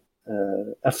my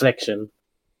affliction,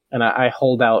 and I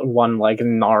hold out one like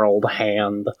gnarled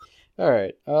hand. All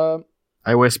right.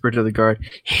 I whisper to the guard,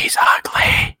 "He's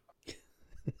ugly."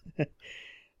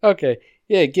 Okay.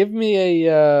 Yeah. Give me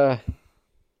a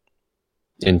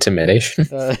Intimidation.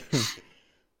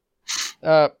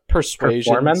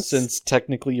 persuasion, Performance? since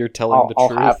technically you're telling the I'll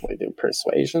truth. happily do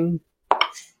persuasion.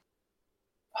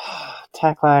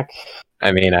 Taklak,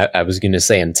 I mean, I was going to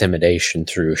say intimidation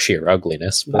through sheer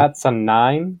ugliness. But that's a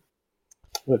 9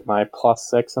 with my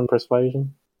 +6 in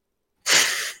persuasion.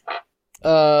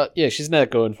 Yeah, she's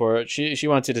not going for it. She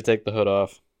wants you to take the hood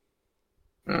off.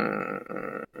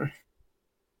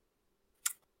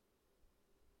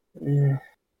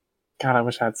 God, I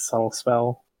wish I had subtle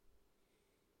spell.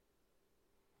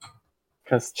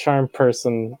 Because charm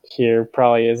person here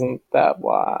probably isn't that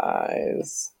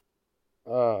wise.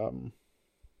 Well,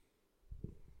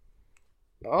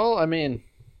 I mean,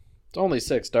 it's only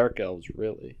 6 dark elves,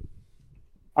 really.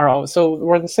 Alright, so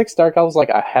were the 6 dark elves like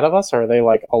ahead of us, or are they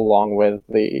like along with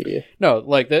the... No,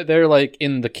 like they're like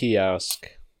in the kiosk.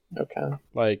 Okay.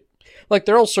 Like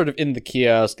they're all sort of in the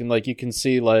kiosk, and like you can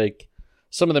see like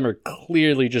some of them are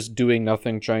clearly just doing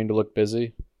nothing, trying to look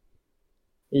busy.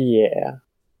 Yeah.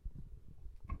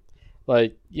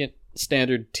 Like,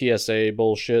 standard TSA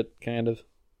bullshit, kind of.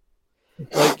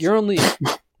 Like you're only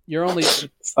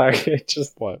Sorry, I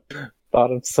just what?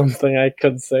 thought of something I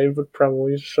could say, but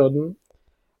probably shouldn't.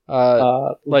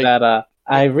 Like- That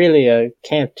I really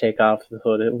can't take off the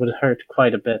hood. It would hurt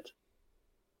quite a bit.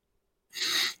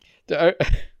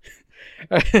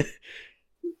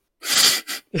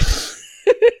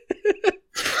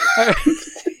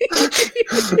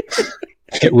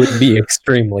 it would be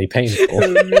extremely painful.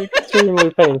 It would be extremely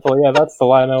painful. Yeah, that's the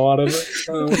line I wanted.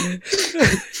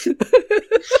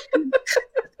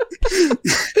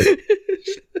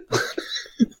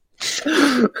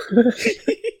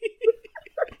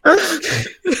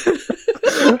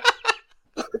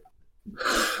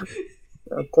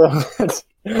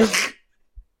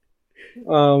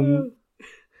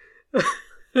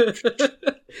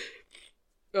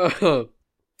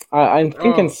 I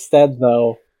think instead,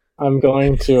 though, I'm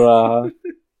going to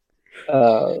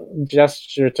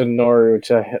gesture to Noru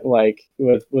to like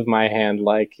with my hand,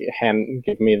 like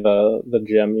give me the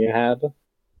gem you had.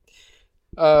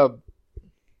 Hold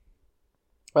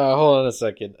on a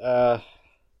second. I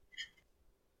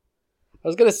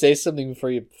was gonna say something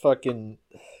before you fucking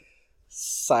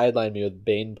sideline me with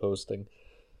Bane posting.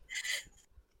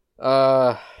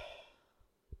 I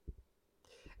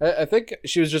think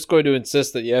she was just going to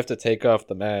insist that you have to take off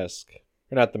the mask.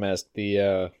 Or not the mask,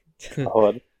 the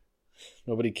Hood.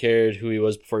 Nobody cared who he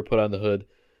was before he put on the hood.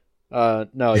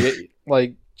 No,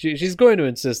 like she's going to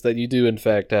insist that you do in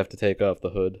fact have to take off the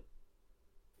hood.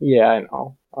 Yeah, I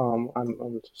know.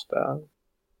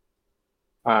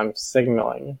 I'm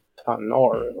signaling to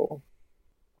Noru.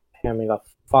 Hand me the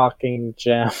fucking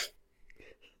gem.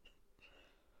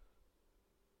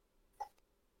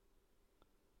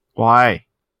 Why?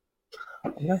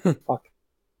 Fuck.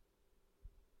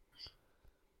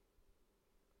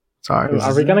 Sorry.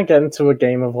 Are we gonna get into a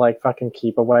game of like fucking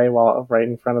keep away while right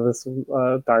in front of this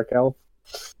dark elf?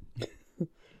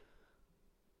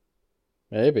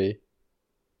 Maybe.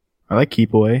 I like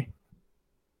keep away.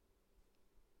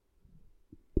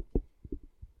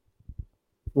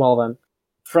 Well then,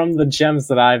 from the gems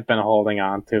that I've been holding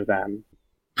on to, then,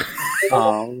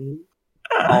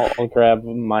 I'll grab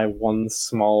my one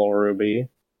small ruby,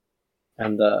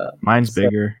 and Mine's so-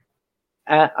 bigger.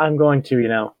 I'm going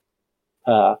to,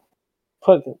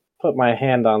 put my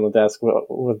hand on the desk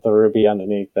with the ruby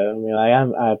underneath it. I mean,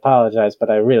 I apologize, but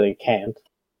I really can't.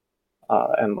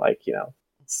 And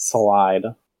slide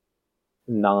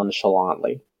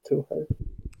nonchalantly to her.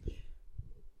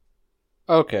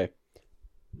 Okay.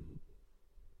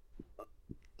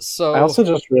 So I also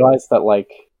just realized that,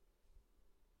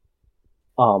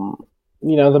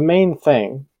 the main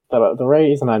thing the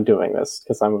reason I'm doing this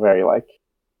because I'm a very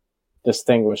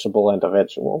distinguishable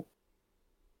individual.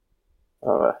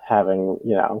 Having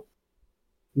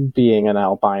being an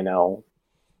albino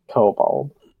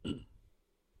kobold.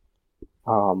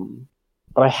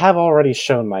 But I have already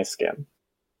shown my skin.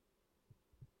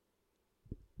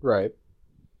 right.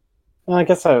 Well, I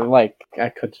guess I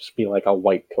could just be like a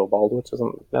white kobold, which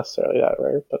isn't necessarily that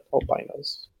rare, but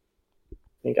albinos.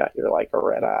 You got your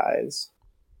red eyes.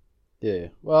 Yeah.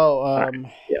 Well,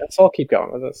 Yeah, so I'll keep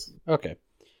going with this. okay.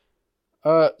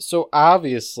 So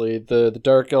obviously the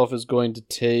dark elf is going to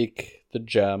take the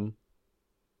gem.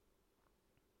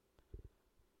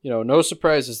 No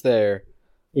surprises there.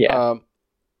 Yeah.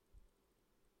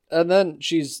 And then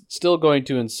she's still going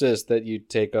to insist that you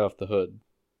take off the hood.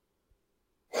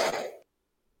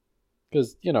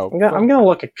 Because, I'm gonna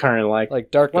look at Kern like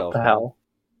dark what elf. the hell?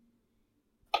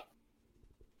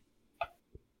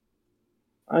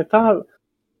 I thought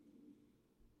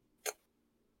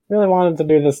really wanted to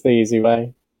do this the easy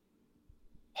way.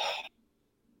 I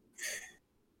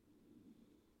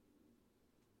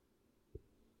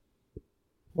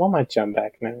want my gem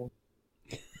back now.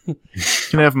 You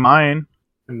can have mine.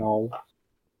 No.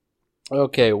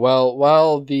 Okay, well,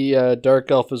 while the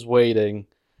dark elf is waiting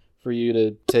for you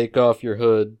to take off your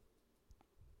hood,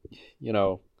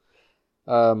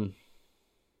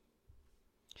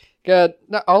 God,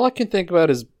 all I can think about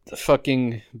is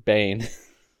fucking Bane.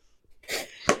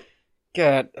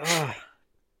 God,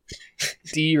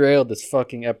 derailed this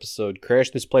fucking episode.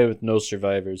 Crashed this play with no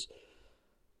survivors.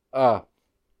 So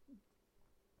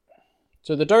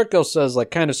the dark elf says,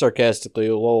 kind of sarcastically,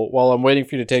 well, while I'm waiting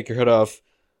for you to take your hood off,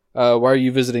 why are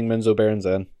you visiting Menzo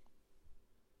Baranzan?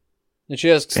 And she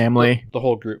asks Family. the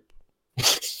whole group.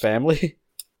 Family?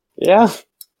 Yeah.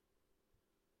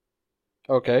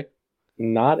 Okay.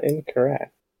 Not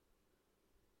incorrect.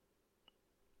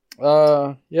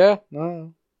 Yeah,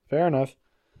 no, fair enough.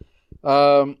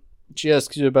 She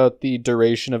asks you about the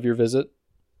duration of your visit.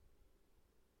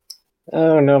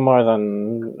 Oh, no more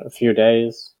than a few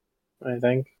days, I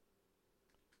think.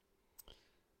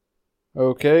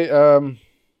 Okay,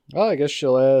 well, I guess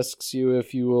she'll ask you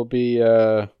if you will be,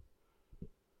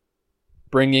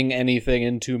 bringing anything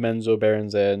into Menzo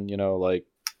Baranzan, I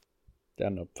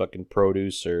don't know, fucking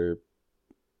produce or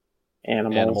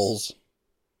animals.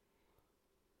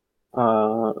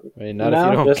 I mean, not if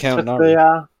you don't just count took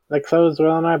Naru. the clothes were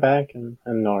on our back and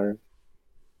our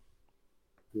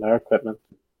equipment.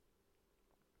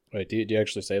 Wait, do you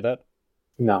actually say that?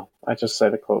 No, I just say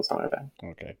the clothes on our back.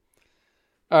 Okay.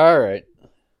 Alright.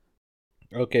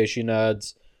 Okay, she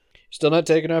nods. Still not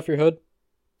taking off your hood?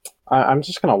 I'm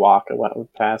just gonna walk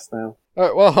past now.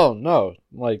 Alright, well, no.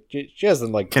 She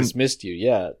hasn't, dismissed you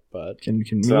yet, but... Can me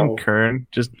and Kern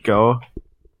just go?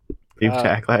 Leave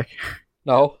Taklak?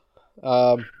 No.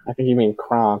 I think you mean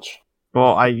crunch.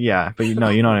 Well, but you know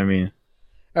what I mean.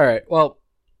 Alright, well...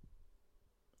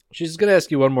 She's gonna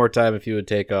ask you one more time if you would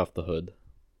take off the hood.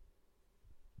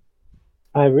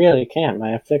 I really can't.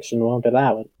 My affliction won't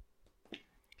allow it.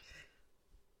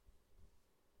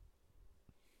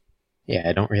 Yeah,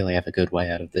 I don't really have a good way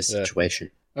out of this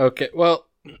situation. Okay, well...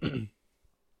 Look,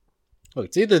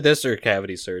 it's either this or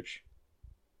cavity search.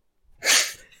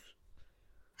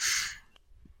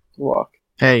 Look.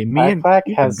 Hey, me and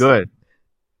Taklak has good.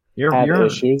 You're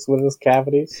issues with his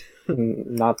cavities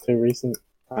in not too recent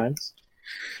times.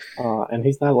 And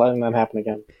he's not letting that happen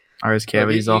again. Are his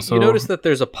cavities also... You notice that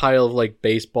there's a pile of,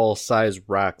 baseball-sized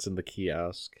rocks in the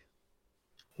kiosk.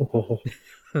 Alright,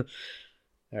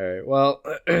 well...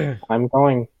 I'm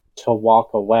going to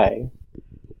walk away.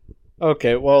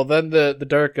 Okay, well then the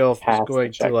dark elf is Pass the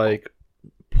going to check. like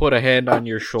put a hand on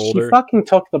your She shoulder. fucking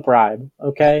took the bribe,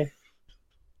 okay?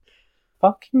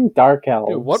 Fucking dark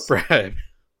elves. Dude, what bribe?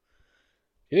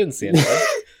 You didn't see anything.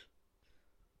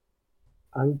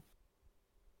 I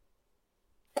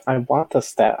want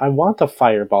to I want to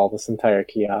fireball this entire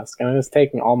kiosk, and it's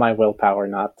taking all my willpower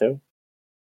not to.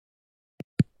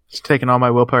 It's taking all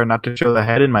my willpower not to show the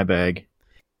head in my bag.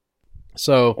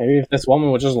 So Maybe if this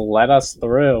woman would just let us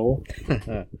through.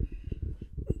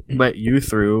 Let you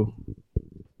through.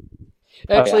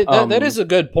 actually, Oh, yeah, that is a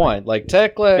good point. Like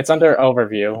Taklak, It's under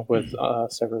overview with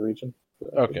server region.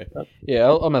 Okay. Yeah,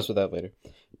 I'll mess with that later.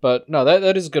 But no,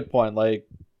 that is a good point. Like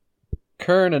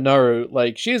Kern and Naru,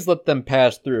 like she's let them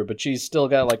pass through, but she's still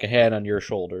got like a hand on your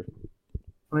shoulder.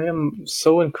 I am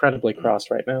so incredibly cross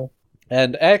right now.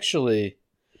 And actually,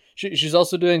 she's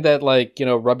also doing that, like, you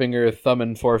know, rubbing her thumb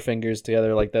and forefingers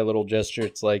together, like that little gesture.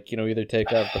 It's like, you know, either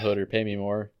take off the hood or pay me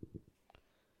more.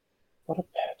 What a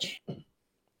bitch.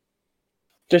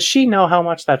 Does she know how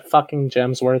much that fucking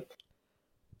gem's worth?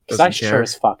 Because I Doesn't sure care.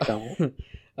 as fuck don't.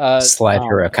 Slide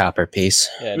her oh. a copper piece.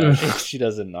 Yeah, no, she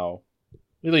doesn't know.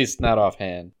 At least not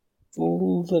offhand. It's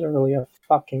literally a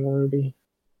fucking ruby.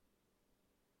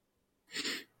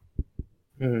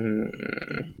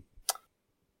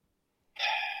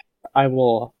 I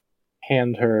will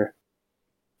hand her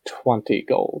 20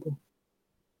 gold.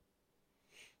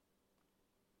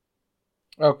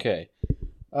 Okay.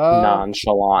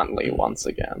 Nonchalantly, once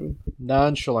again.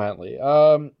 Nonchalantly.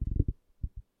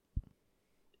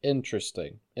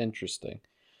 Interesting.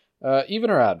 Even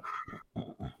or odd?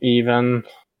 Even.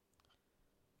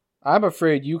 I'm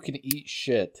afraid you can eat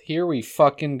shit. Here we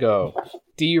fucking go.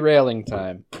 Derailing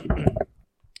time.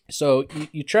 So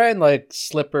you try and like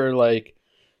slip her like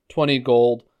 20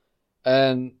 gold,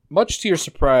 and much to your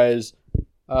surprise,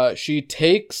 she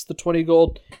takes the 20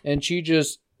 gold and she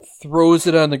just throws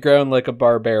it on the ground like a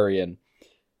barbarian.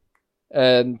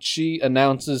 And she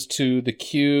announces to the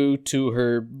queue, to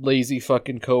her lazy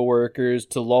fucking co-workers,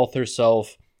 to Loth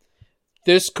herself,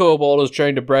 this kobold is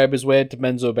trying to bribe his way into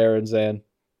Menzo Baranzan.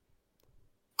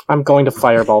 I'm going to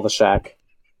fireball the shack.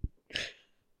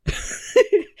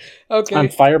 Okay. I'm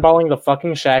fireballing the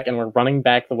fucking shack, and we're running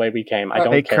back the way we came. I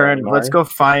don't Hey, care Kern, anymore. let's go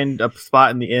find a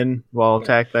spot in the inn while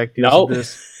Taklak deals Nope. with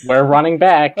this. We're running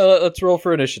back. Let's roll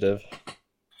for initiative.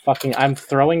 Fucking, I'm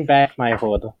throwing back my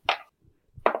hood.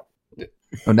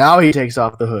 Oh, now he takes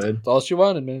off the hood. That's all she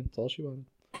wanted, man. That's all she wanted.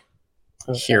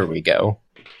 Here we go.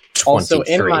 23. Also,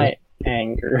 in my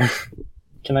anger,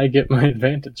 can I get my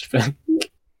advantage back?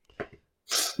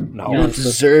 No. You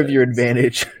deserve your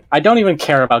advantage. I don't even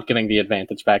care about getting the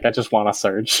advantage back. I just want to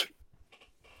surge.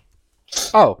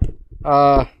 Oh.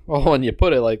 Well, when you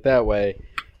put it like that way,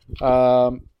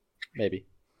 maybe.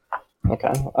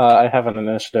 Okay. I have an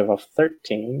initiative of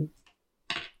 13.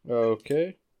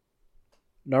 Okay.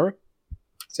 Nora?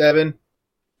 7.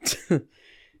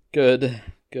 Good.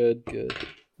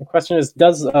 The question is,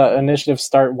 does initiative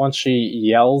start once she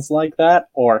yells like that,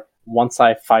 or once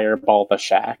I fireball the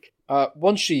shack?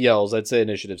 Once she yells, I'd say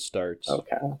initiative starts.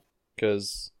 Okay.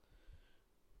 Because,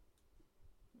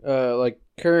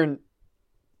 Kern's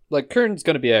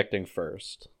gonna be acting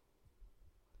first.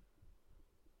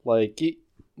 Like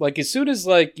as soon as,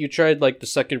 like, you tried, like, the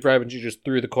second bribe and you just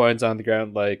threw the coins on the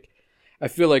ground, like, I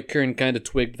feel like Kern kind of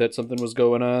twigged that something was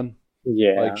going on.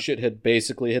 Yeah. Like, shit had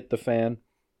basically hit the fan.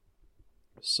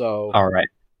 So... All right.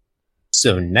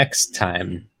 So next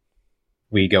time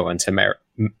we go into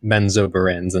Menzo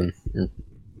Baranzan,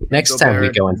 next time we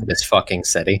go into this fucking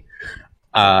city,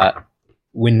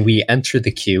 when we enter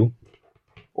the queue,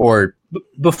 or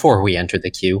before we enter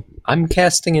the queue, I'm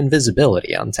casting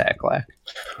invisibility on Taklak.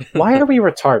 Why are we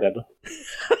retarded?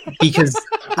 Because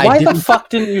Why the fuck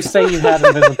didn't you say you had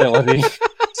invisibility?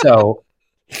 So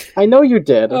I know you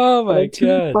did. Oh my but you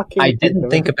god. fucking I didn't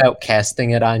did. think about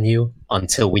casting it on you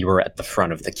until we were at the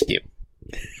front of the queue.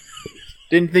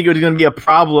 Didn't think it was going to be a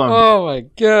problem. Oh my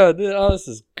god. Oh, this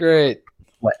is great.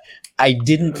 I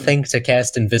didn't think to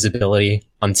cast invisibility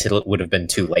until it would have been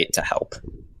too late to help.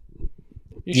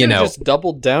 You should have know, just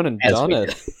doubled down and as done we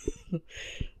it.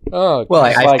 Oh, Well,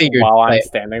 It's I like figured, while I'm like,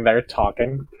 standing there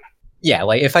talking. yeah,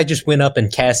 like if I just went up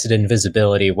and casted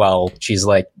invisibility while she's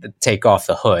like, take off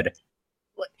the hood,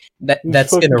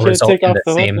 that's Fucking going to can't result take in off the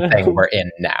the same hood thing now. we're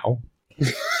in now.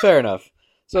 fair enough.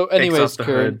 So, Takes anyways, off the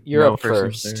Kern, hood. you're No up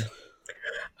person's first.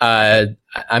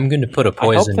 I'm going to put a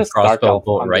poison this dark crossbow elf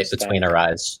bolt right understands. between her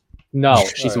eyes. No,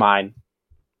 she's Alright. mine.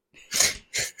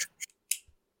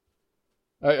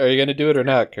 Are you going to do it or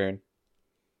not, Kern?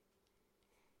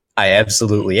 I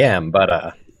absolutely am,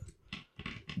 but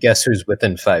guess who's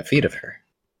within 5 feet of her?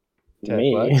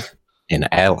 Me. Taklak? an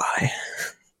ally.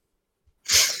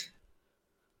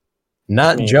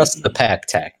 Not Hmm. just the pack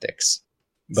tactics,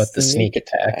 but the sneak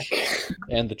attack.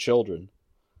 And the children.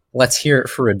 Let's hear it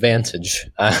for advantage.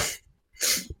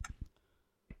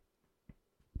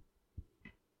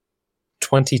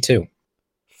 22.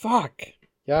 Fuck.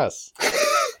 Yes.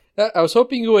 I was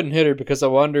hoping you wouldn't hit her because I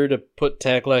wanted her to put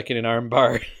Taklak in an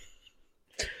armbar.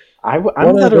 I'm One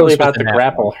of literally those about with to an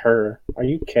grapple her. Are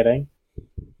you kidding?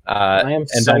 I am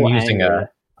and so I'm using angry.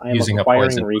 I am using a acquiring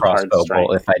poison retard crossbow strength.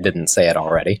 bolt if I didn't say it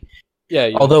already. Yeah.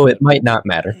 You Although it might not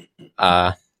matter.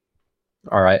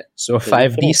 Alright, so So you're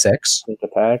kidding. 5d6, Sneak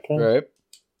attack. Right.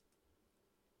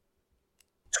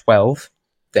 12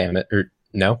 damage. Or,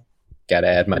 no, gotta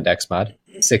add my dex mod.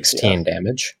 16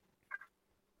 damage.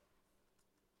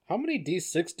 How many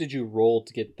d6 did you roll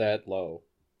to get that low?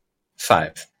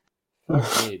 5.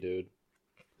 Fuck me, dude.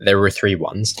 There were 3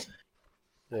 ones.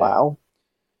 Yeah. Wow.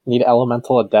 Need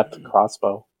elemental adept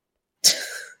crossbow.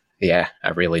 Yeah, I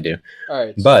really do. All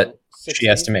right. But so she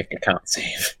has 16? to make a con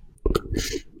save.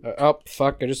 Oh,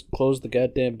 fuck. I just closed the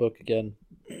goddamn book again.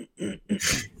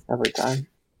 Every time.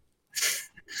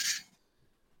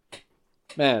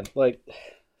 Man, like,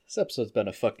 this episode's been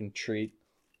a fucking treat.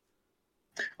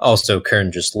 Also,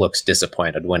 Kern just looks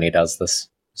disappointed when he does this.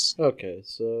 Okay,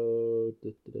 so...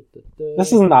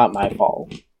 This is not my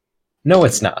fault. No,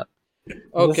 it's not.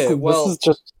 Okay, well... This is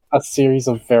just a series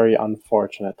of very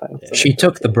unfortunate things. Yeah. She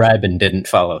took the bribe and didn't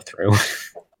follow through.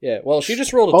 Yeah, well, she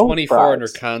just rolled a Both 24 on her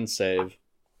bribes. con save.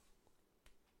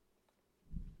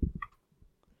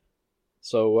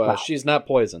 So, Wow. she's not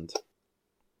poisoned.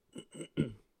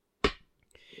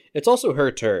 It's also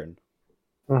her turn.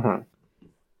 Mm-hmm.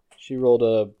 She rolled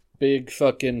a big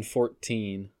fucking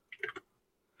 14.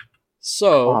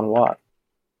 So, On what?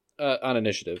 on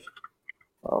initiative.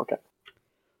 Oh, okay.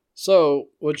 So,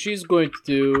 what she's going to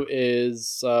do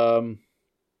is, well,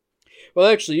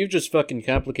 actually, you've just fucking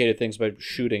complicated things by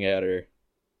shooting at her.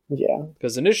 Yeah.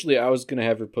 Because initially, I was going to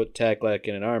have her put Taklak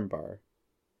in an armbar.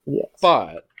 Yes.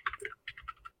 But,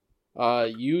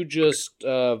 you just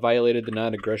violated the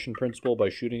non-aggression principle by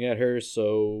shooting at her,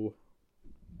 so...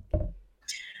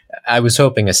 I was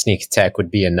hoping a sneak attack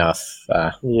would be enough.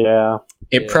 Yeah.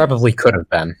 It Yeah. probably could have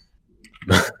been.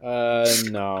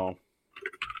 No.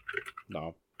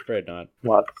 No, afraid not.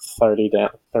 What?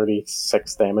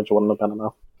 36 damage wouldn't have been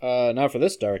enough. Not for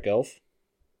this Dark Elf.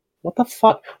 What the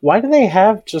fuck? Why do they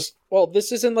have just... Well,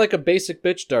 this isn't like a basic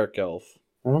bitch Dark Elf.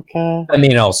 Okay. I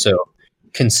mean, also,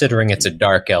 considering it's a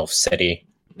dark elf city,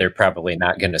 they're probably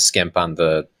not going to skimp on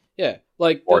the Yeah,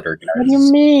 like... order What do you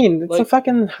guards. mean? It's a Like-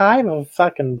 fucking hive of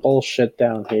fucking bullshit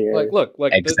down here. Look,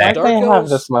 Exactly. the Why do Dark they have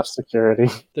Elves... this much security?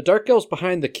 The Dark Elves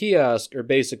behind the kiosk are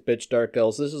basic bitch Dark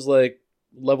Elves. This is like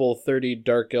level 30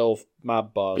 Dark Elf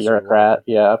mob boss. or Bureaucrat,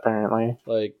 yeah, apparently.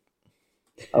 whatever. Like,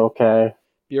 Okay.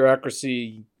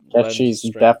 bureaucracy... Guess lends she's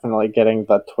strength. definitely getting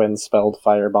the twin-spelled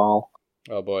fireball.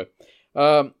 Oh boy.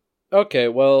 Okay,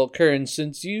 well, Kern,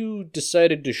 since you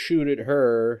decided to shoot at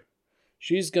her,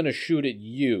 she's gonna shoot at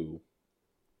you.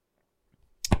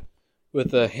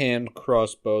 With a hand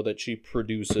crossbow that she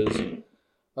produces.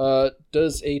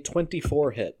 Does a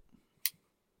 24 hit?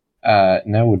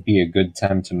 Now would be a good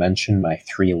time to mention my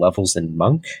 3 levels in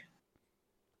monk.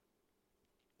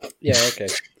 Yeah, okay.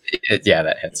 Yeah,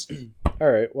 that hits.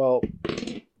 Alright, well,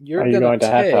 you're Are you gonna going to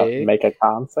have to take... make a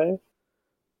con save?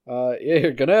 Yeah,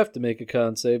 you're gonna have to make a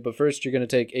con save, but first you're gonna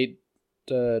take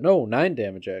 9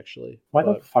 damage, actually. Why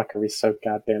But, the fuck are we so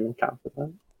goddamn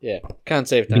incompetent? yeah, con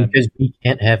save time. Because we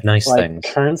can't have nice Like, things.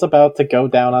 Kern's about to go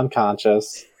down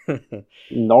unconscious.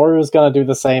 Noru's gonna do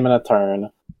the same in a turn.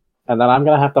 And then I'm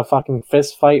gonna have to fucking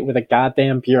fist fight with a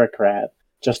goddamn bureaucrat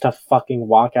just to fucking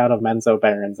walk out of Menzo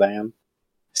Baronzan.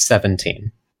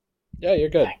 17. Yeah, you're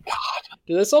good. Thank God.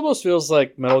 Dude, this almost feels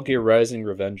like Metal Gear Rising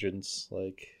Revengeance.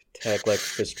 Like, Taklak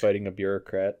fist fighting a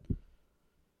bureaucrat.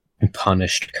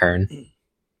 Punished Kern.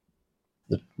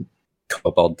 The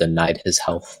kobold denied his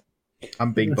health.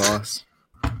 I'm Big Boss.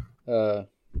 Alright,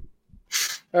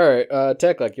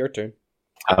 Taklak, your turn.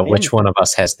 Which one of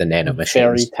us has the Very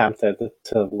nanomachines? tempted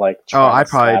to like. Oh, try I to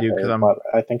probably stab do, her, 'cause I'm but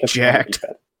I think it's gonna be jacked.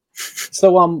 good.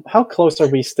 So how close are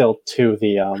we still to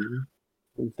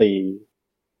the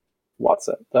what's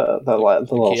it the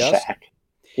little kiosk? shack?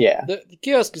 Yeah. The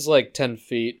kiosk is like 10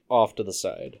 feet off to the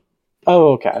side.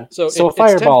 Oh, okay. So So a it's 10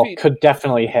 fireball feet- could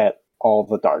definitely hit all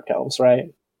the dark elves,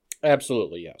 right?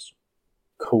 Absolutely, yes.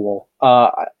 Cool.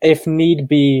 If need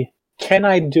be, can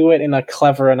I do it in a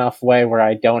clever enough way where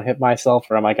I don't hit myself,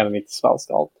 or am I going to need the spell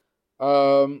sculpt?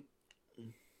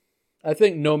 I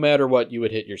think no matter what, you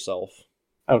would hit yourself.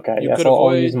 Okay, You yes, could I'll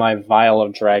avoid- use my vial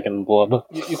of dragon blood.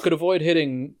 You could avoid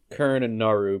hitting Kern and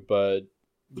Naru, but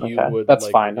you Okay, would. that's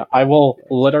likely fine. get- I will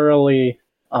literally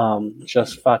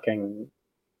just fucking.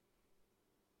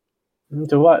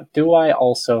 Do I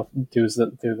also do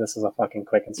this as a fucking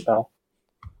quicken spell?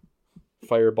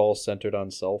 Fireball centered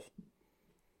on self.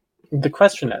 The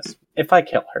question is, if I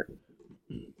kill her,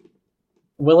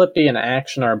 will it be an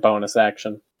action or a bonus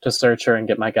action to search her and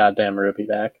get my goddamn ruby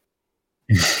back?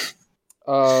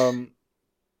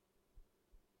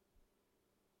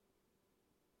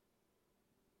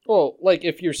 Well, like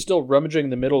if you're still rummaging in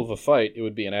the middle of a fight, it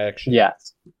would be an action.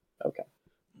 Yes. Okay.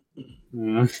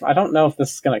 I don't know if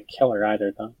this is gonna kill her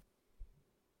either, though.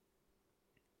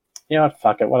 You know what?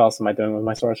 Fuck it. What else am I doing with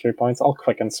my sorcery points? I'll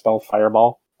quicken spell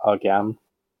Fireball again.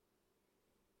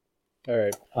 All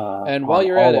right. And while on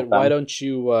you're all at of it, why them. don't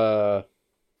you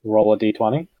Roll a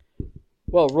d20?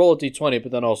 well, roll a d20,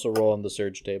 but then also roll on the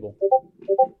surge table.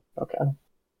 Okay.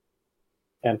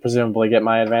 And presumably get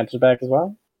my advantage back as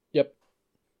well? Yep.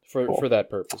 Cool. For that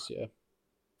purpose, yeah.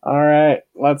 Alright,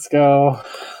 let's go.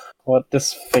 What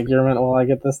disfigurement will I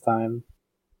get this time?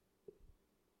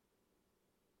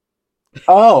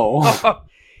 Oh!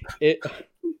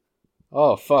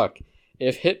 Oh fuck.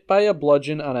 If hit by a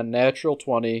bludgeon on a natural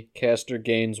 20, caster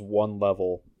gains 1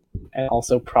 level. And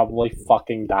also probably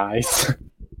fucking dies.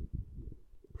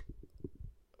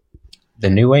 The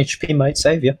new HP might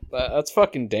save you. That's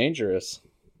fucking dangerous.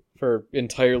 For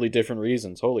entirely different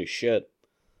reasons. Holy shit.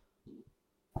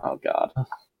 Oh god.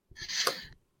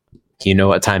 You know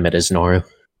what time it is, Noru.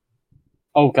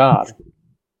 Oh god.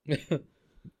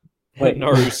 Wait.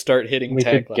 Naru start hitting We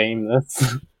could Taklak. game this.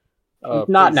 Please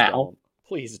Not now. don't.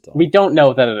 Please don't. We don't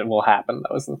know that it will happen,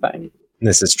 that was the thing.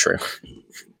 This is true.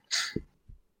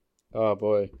 Oh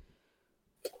boy.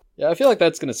 Yeah, I feel like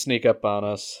that's gonna sneak up on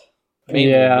us.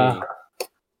 Mainly Yeah.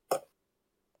 me.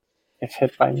 If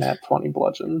hit by nat 20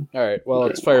 bludgeon. Alright, well,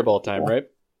 it's fireball time, right?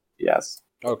 Yes.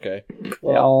 Okay.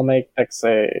 Yeah, I'll make dex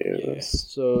Yeah.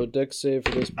 saves. So, dex save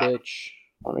for this bitch.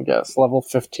 Let me guess. Level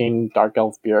 15 Dark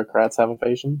Elf bureaucrats have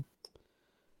evasion.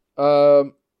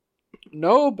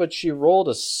 No, but she rolled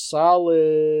a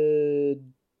solid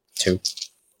 2.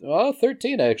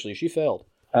 13 actually. She failed.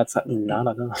 That's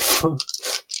not enough.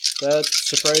 That's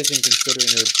surprising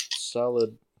considering her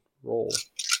solid roll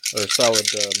or solid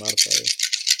modifier.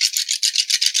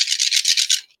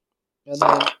 And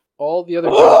then all the other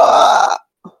I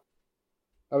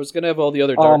was gonna have all the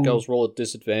other dark elves roll at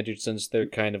disadvantage since they're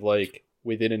kind of like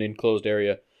within an enclosed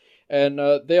area, and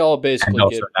they all basically And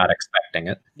also get not expecting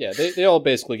it. yeah they all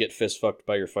basically get fist fucked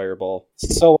by your fireball.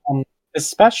 So,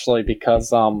 especially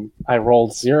because I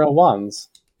rolled 0 1s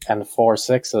and 4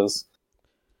 6s.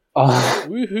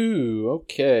 Woohoo!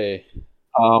 Okay.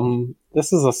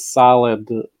 This is a solid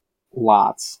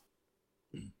lots.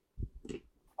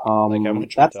 Like how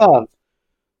much That's on top?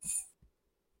 a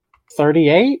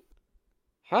 38?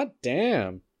 Hot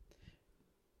damn.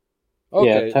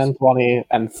 Okay. Yeah, 10, 20,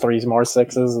 and 3 more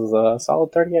 6s is a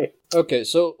solid 38. Okay,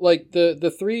 so like the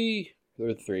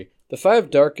 5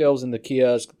 dark elves in the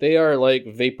kiosk, they are like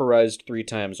vaporized 3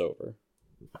 times over.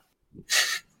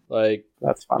 Like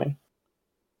That's funny.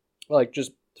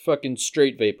 Just fucking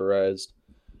straight vaporized.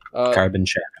 Carbon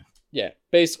shadow. Yeah,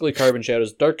 basically carbon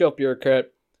shadows. Dark elf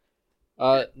bureaucrat.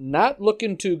 Not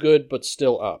looking too good, but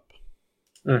still up.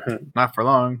 Mm-hmm. Not for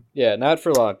long. Yeah, not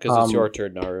for long because it's Um, your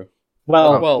turn, Naru.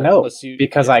 Well, Well, no, unless you-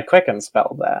 because yeah. I quicken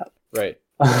spelled that. Right.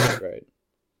 Right.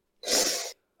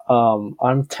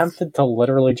 I'm tempted to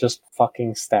literally just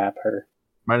fucking stab her.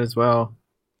 Might as well.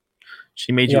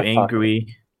 She made you Yeah, fuck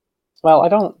angry. Well, I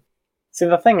don't... See,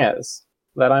 the thing is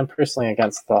that I'm personally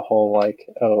against the whole, like,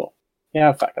 oh,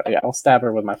 yeah, fuck it. Yeah, I'll stab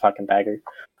her with my fucking dagger.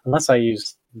 Unless I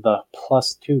use the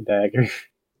 +2 dagger.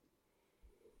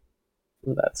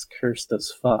 That's cursed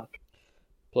as fuck.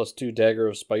 +2 dagger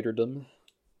of spiderdom.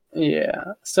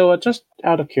 Yeah. So just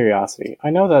out of curiosity,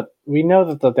 we know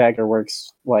that the dagger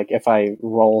works like if I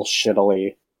roll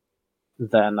shittily,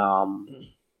 then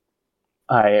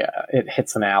it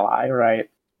hits an ally, right?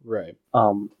 Right.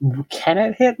 Can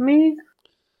it hit me?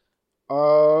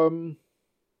 Maybe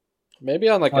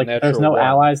on like a Like natural there's no 1.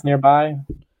 allies nearby.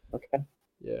 Okay.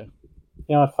 Yeah.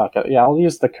 You know what? Fuck it. Yeah, I'll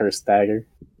use the cursed dagger.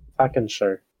 Fucking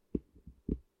sure.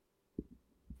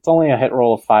 It's only a hit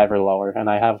roll of 5 or lower, and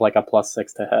I have like a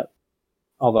 +6 to hit.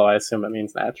 Although I assume it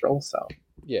means natural, so.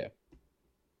 Yeah.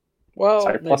 Well,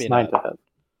 Sorry, maybe +9 not. to hit.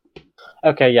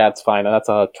 Okay, yeah, it's fine. That's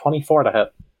a 24 to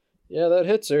hit. Yeah, that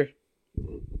hits her.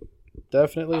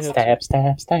 Definitely hits her.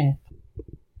 Stab.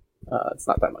 It's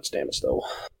not that much damage, though.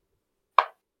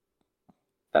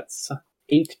 That's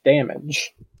 8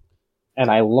 damage. And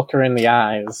I look her in the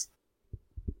eyes.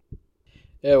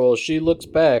 Yeah, well, she looks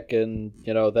back, and,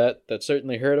 that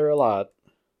certainly hurt her a lot.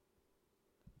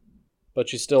 But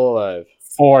she's still alive.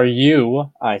 For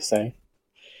you, I say.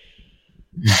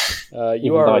 You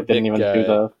Even are though a I didn't big even guy. do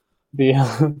the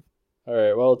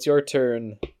Alright, well, it's your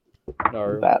turn,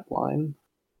 Naru. that line.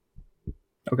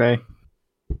 Okay,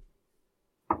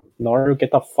 Noru,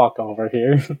 get the fuck over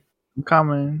here. I'm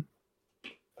coming.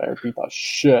 Better beat the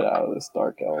shit out of this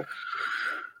dark elf.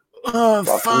 Oh,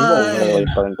 Fuck, we will literally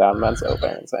burn down Menzo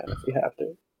Baronzan if we have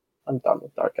to. I'm done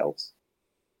with dark elves.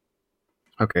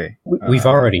 Okay. We've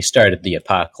already started the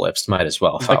apocalypse. Might as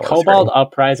well The follow Kobold through.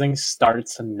 uprising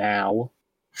starts now.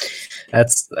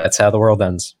 That's how the world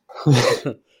ends.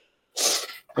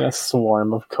 A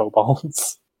swarm of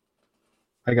kobolds.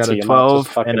 I got a Tiamat 12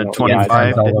 just and a fucking 25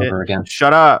 organized to all hit. over again.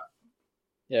 Shut up.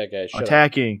 Yeah, guys, shut up.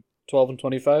 Attacking. 12 and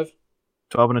 25?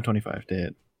 12 and a 25 to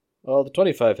hit. Well, the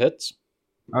 25 hits.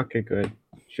 Okay, good.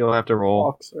 She'll have to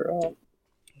roll. Fucks her up.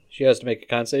 She has to make a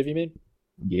con save, you mean?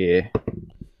 Yeah.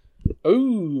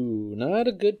 Ooh, not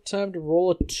a good time to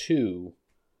roll a 2.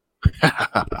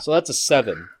 So that's a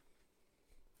 7.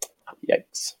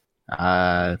 Yikes.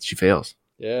 She fails.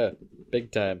 Yeah,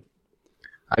 big time.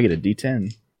 I get a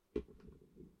D10.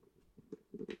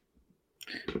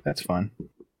 That's fun.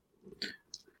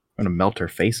 I'm gonna melt her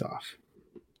face off.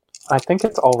 I think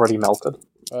it's already melted.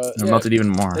 And melt it even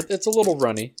more. It's a little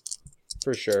runny,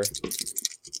 for sure.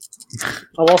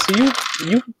 Oh, well, so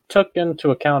you took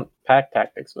into account pack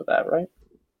tactics with that, right?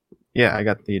 Yeah, I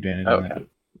got the advantage on Okay. that.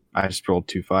 I just rolled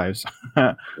 2 5s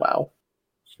Wow.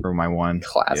 for my 1.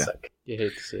 Classic. You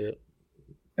hate to see it.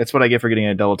 That's what I get for getting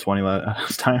a double 20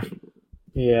 last time.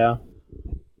 Yeah.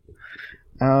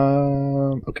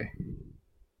 Okay.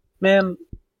 Man,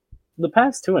 the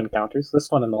past 2 encounters,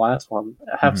 this one and the last one,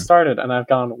 have started, and I've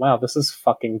gone, wow, this is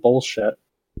fucking bullshit,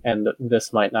 and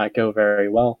this might not go very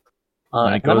well.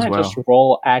 And it And then goes I well. just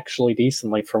roll actually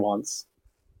decently for once.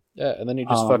 Yeah, and then you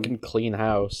just fucking clean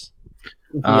house.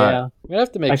 Yeah. I'm gonna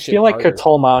have to make I shit feel like harder.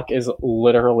 Kurtulmak is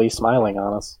literally smiling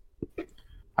on us.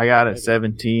 I got a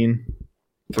 17,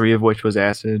 3 of which was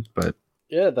acid, but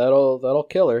Yeah, that'll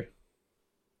kill her.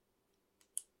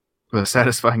 with a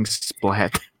satisfying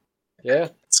splat. Yeah.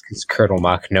 It's because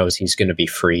Kurtulmak knows he's going to be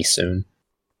free soon.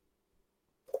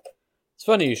 It's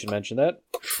funny you should mention that.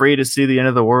 Free to see the end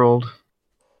of the world.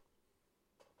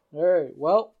 Alright,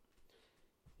 well,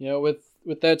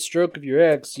 with that stroke of your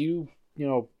axe, you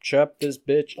chop this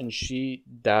bitch and she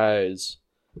dies.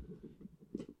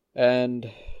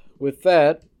 And with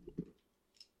that...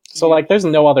 So, there's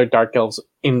no other Dark Elves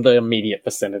in the immediate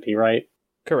vicinity, right?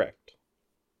 Correct.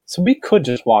 So we could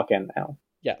just walk in now.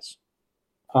 Yes.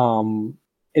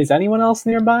 Is anyone else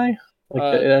nearby?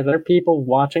 Are there people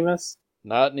watching this?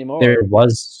 Not anymore. There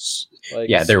was, As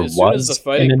there soon as the was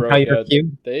fighting an broke entire out,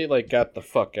 queue. they got the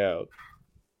fuck out.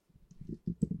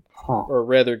 Huh. Or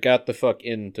rather, got the fuck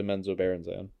into Menzo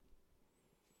Baronzan.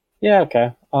 Yeah,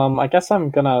 okay. I guess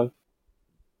I'd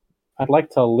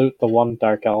like to loot the one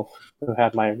Dark Elf who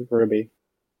had my ruby.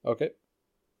 Okay.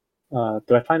 Do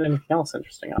I find anything else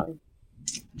interesting on him?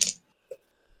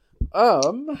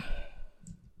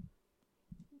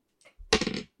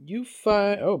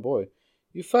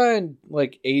 You find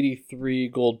 83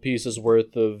 gold pieces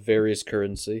worth of various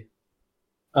currency.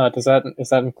 Is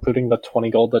that including the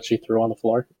 20 gold that she threw on the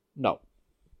floor? No.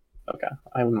 Okay.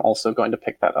 I'm also going to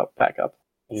pick that back up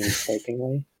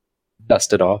painstakingly.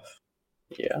 Dust it off.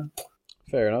 Yeah.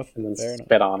 Fair enough. And then Fair enough.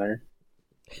 spit on her.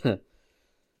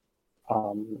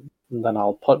 Then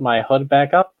I'll put my hood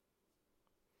back up.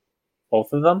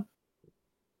 Both of them.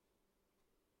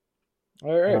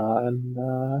 All right. And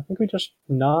I think we just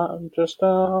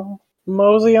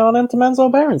mosey on into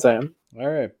Menzo Baronzan. All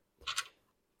right.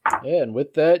 Yeah, and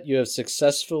with that, you have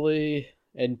successfully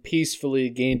and peacefully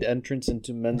gained entrance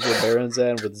into Menzo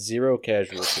Baronzan with 0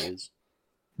 casualties.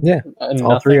 Yeah. And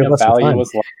All three nothing of of us are value fine.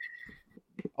 was left.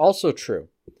 Also true.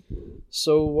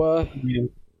 So,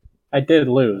 I did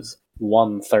lose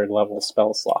 1 third-level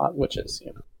spell slot, which is,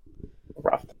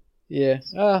 rough. yeah,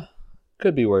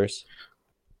 could be worse.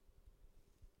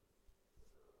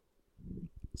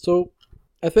 So,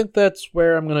 I think that's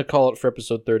where I'm going to call it for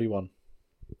episode 31.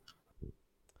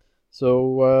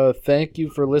 So, thank you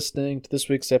for listening to this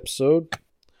week's episode.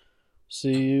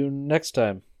 See you next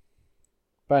time.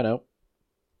 Bye now.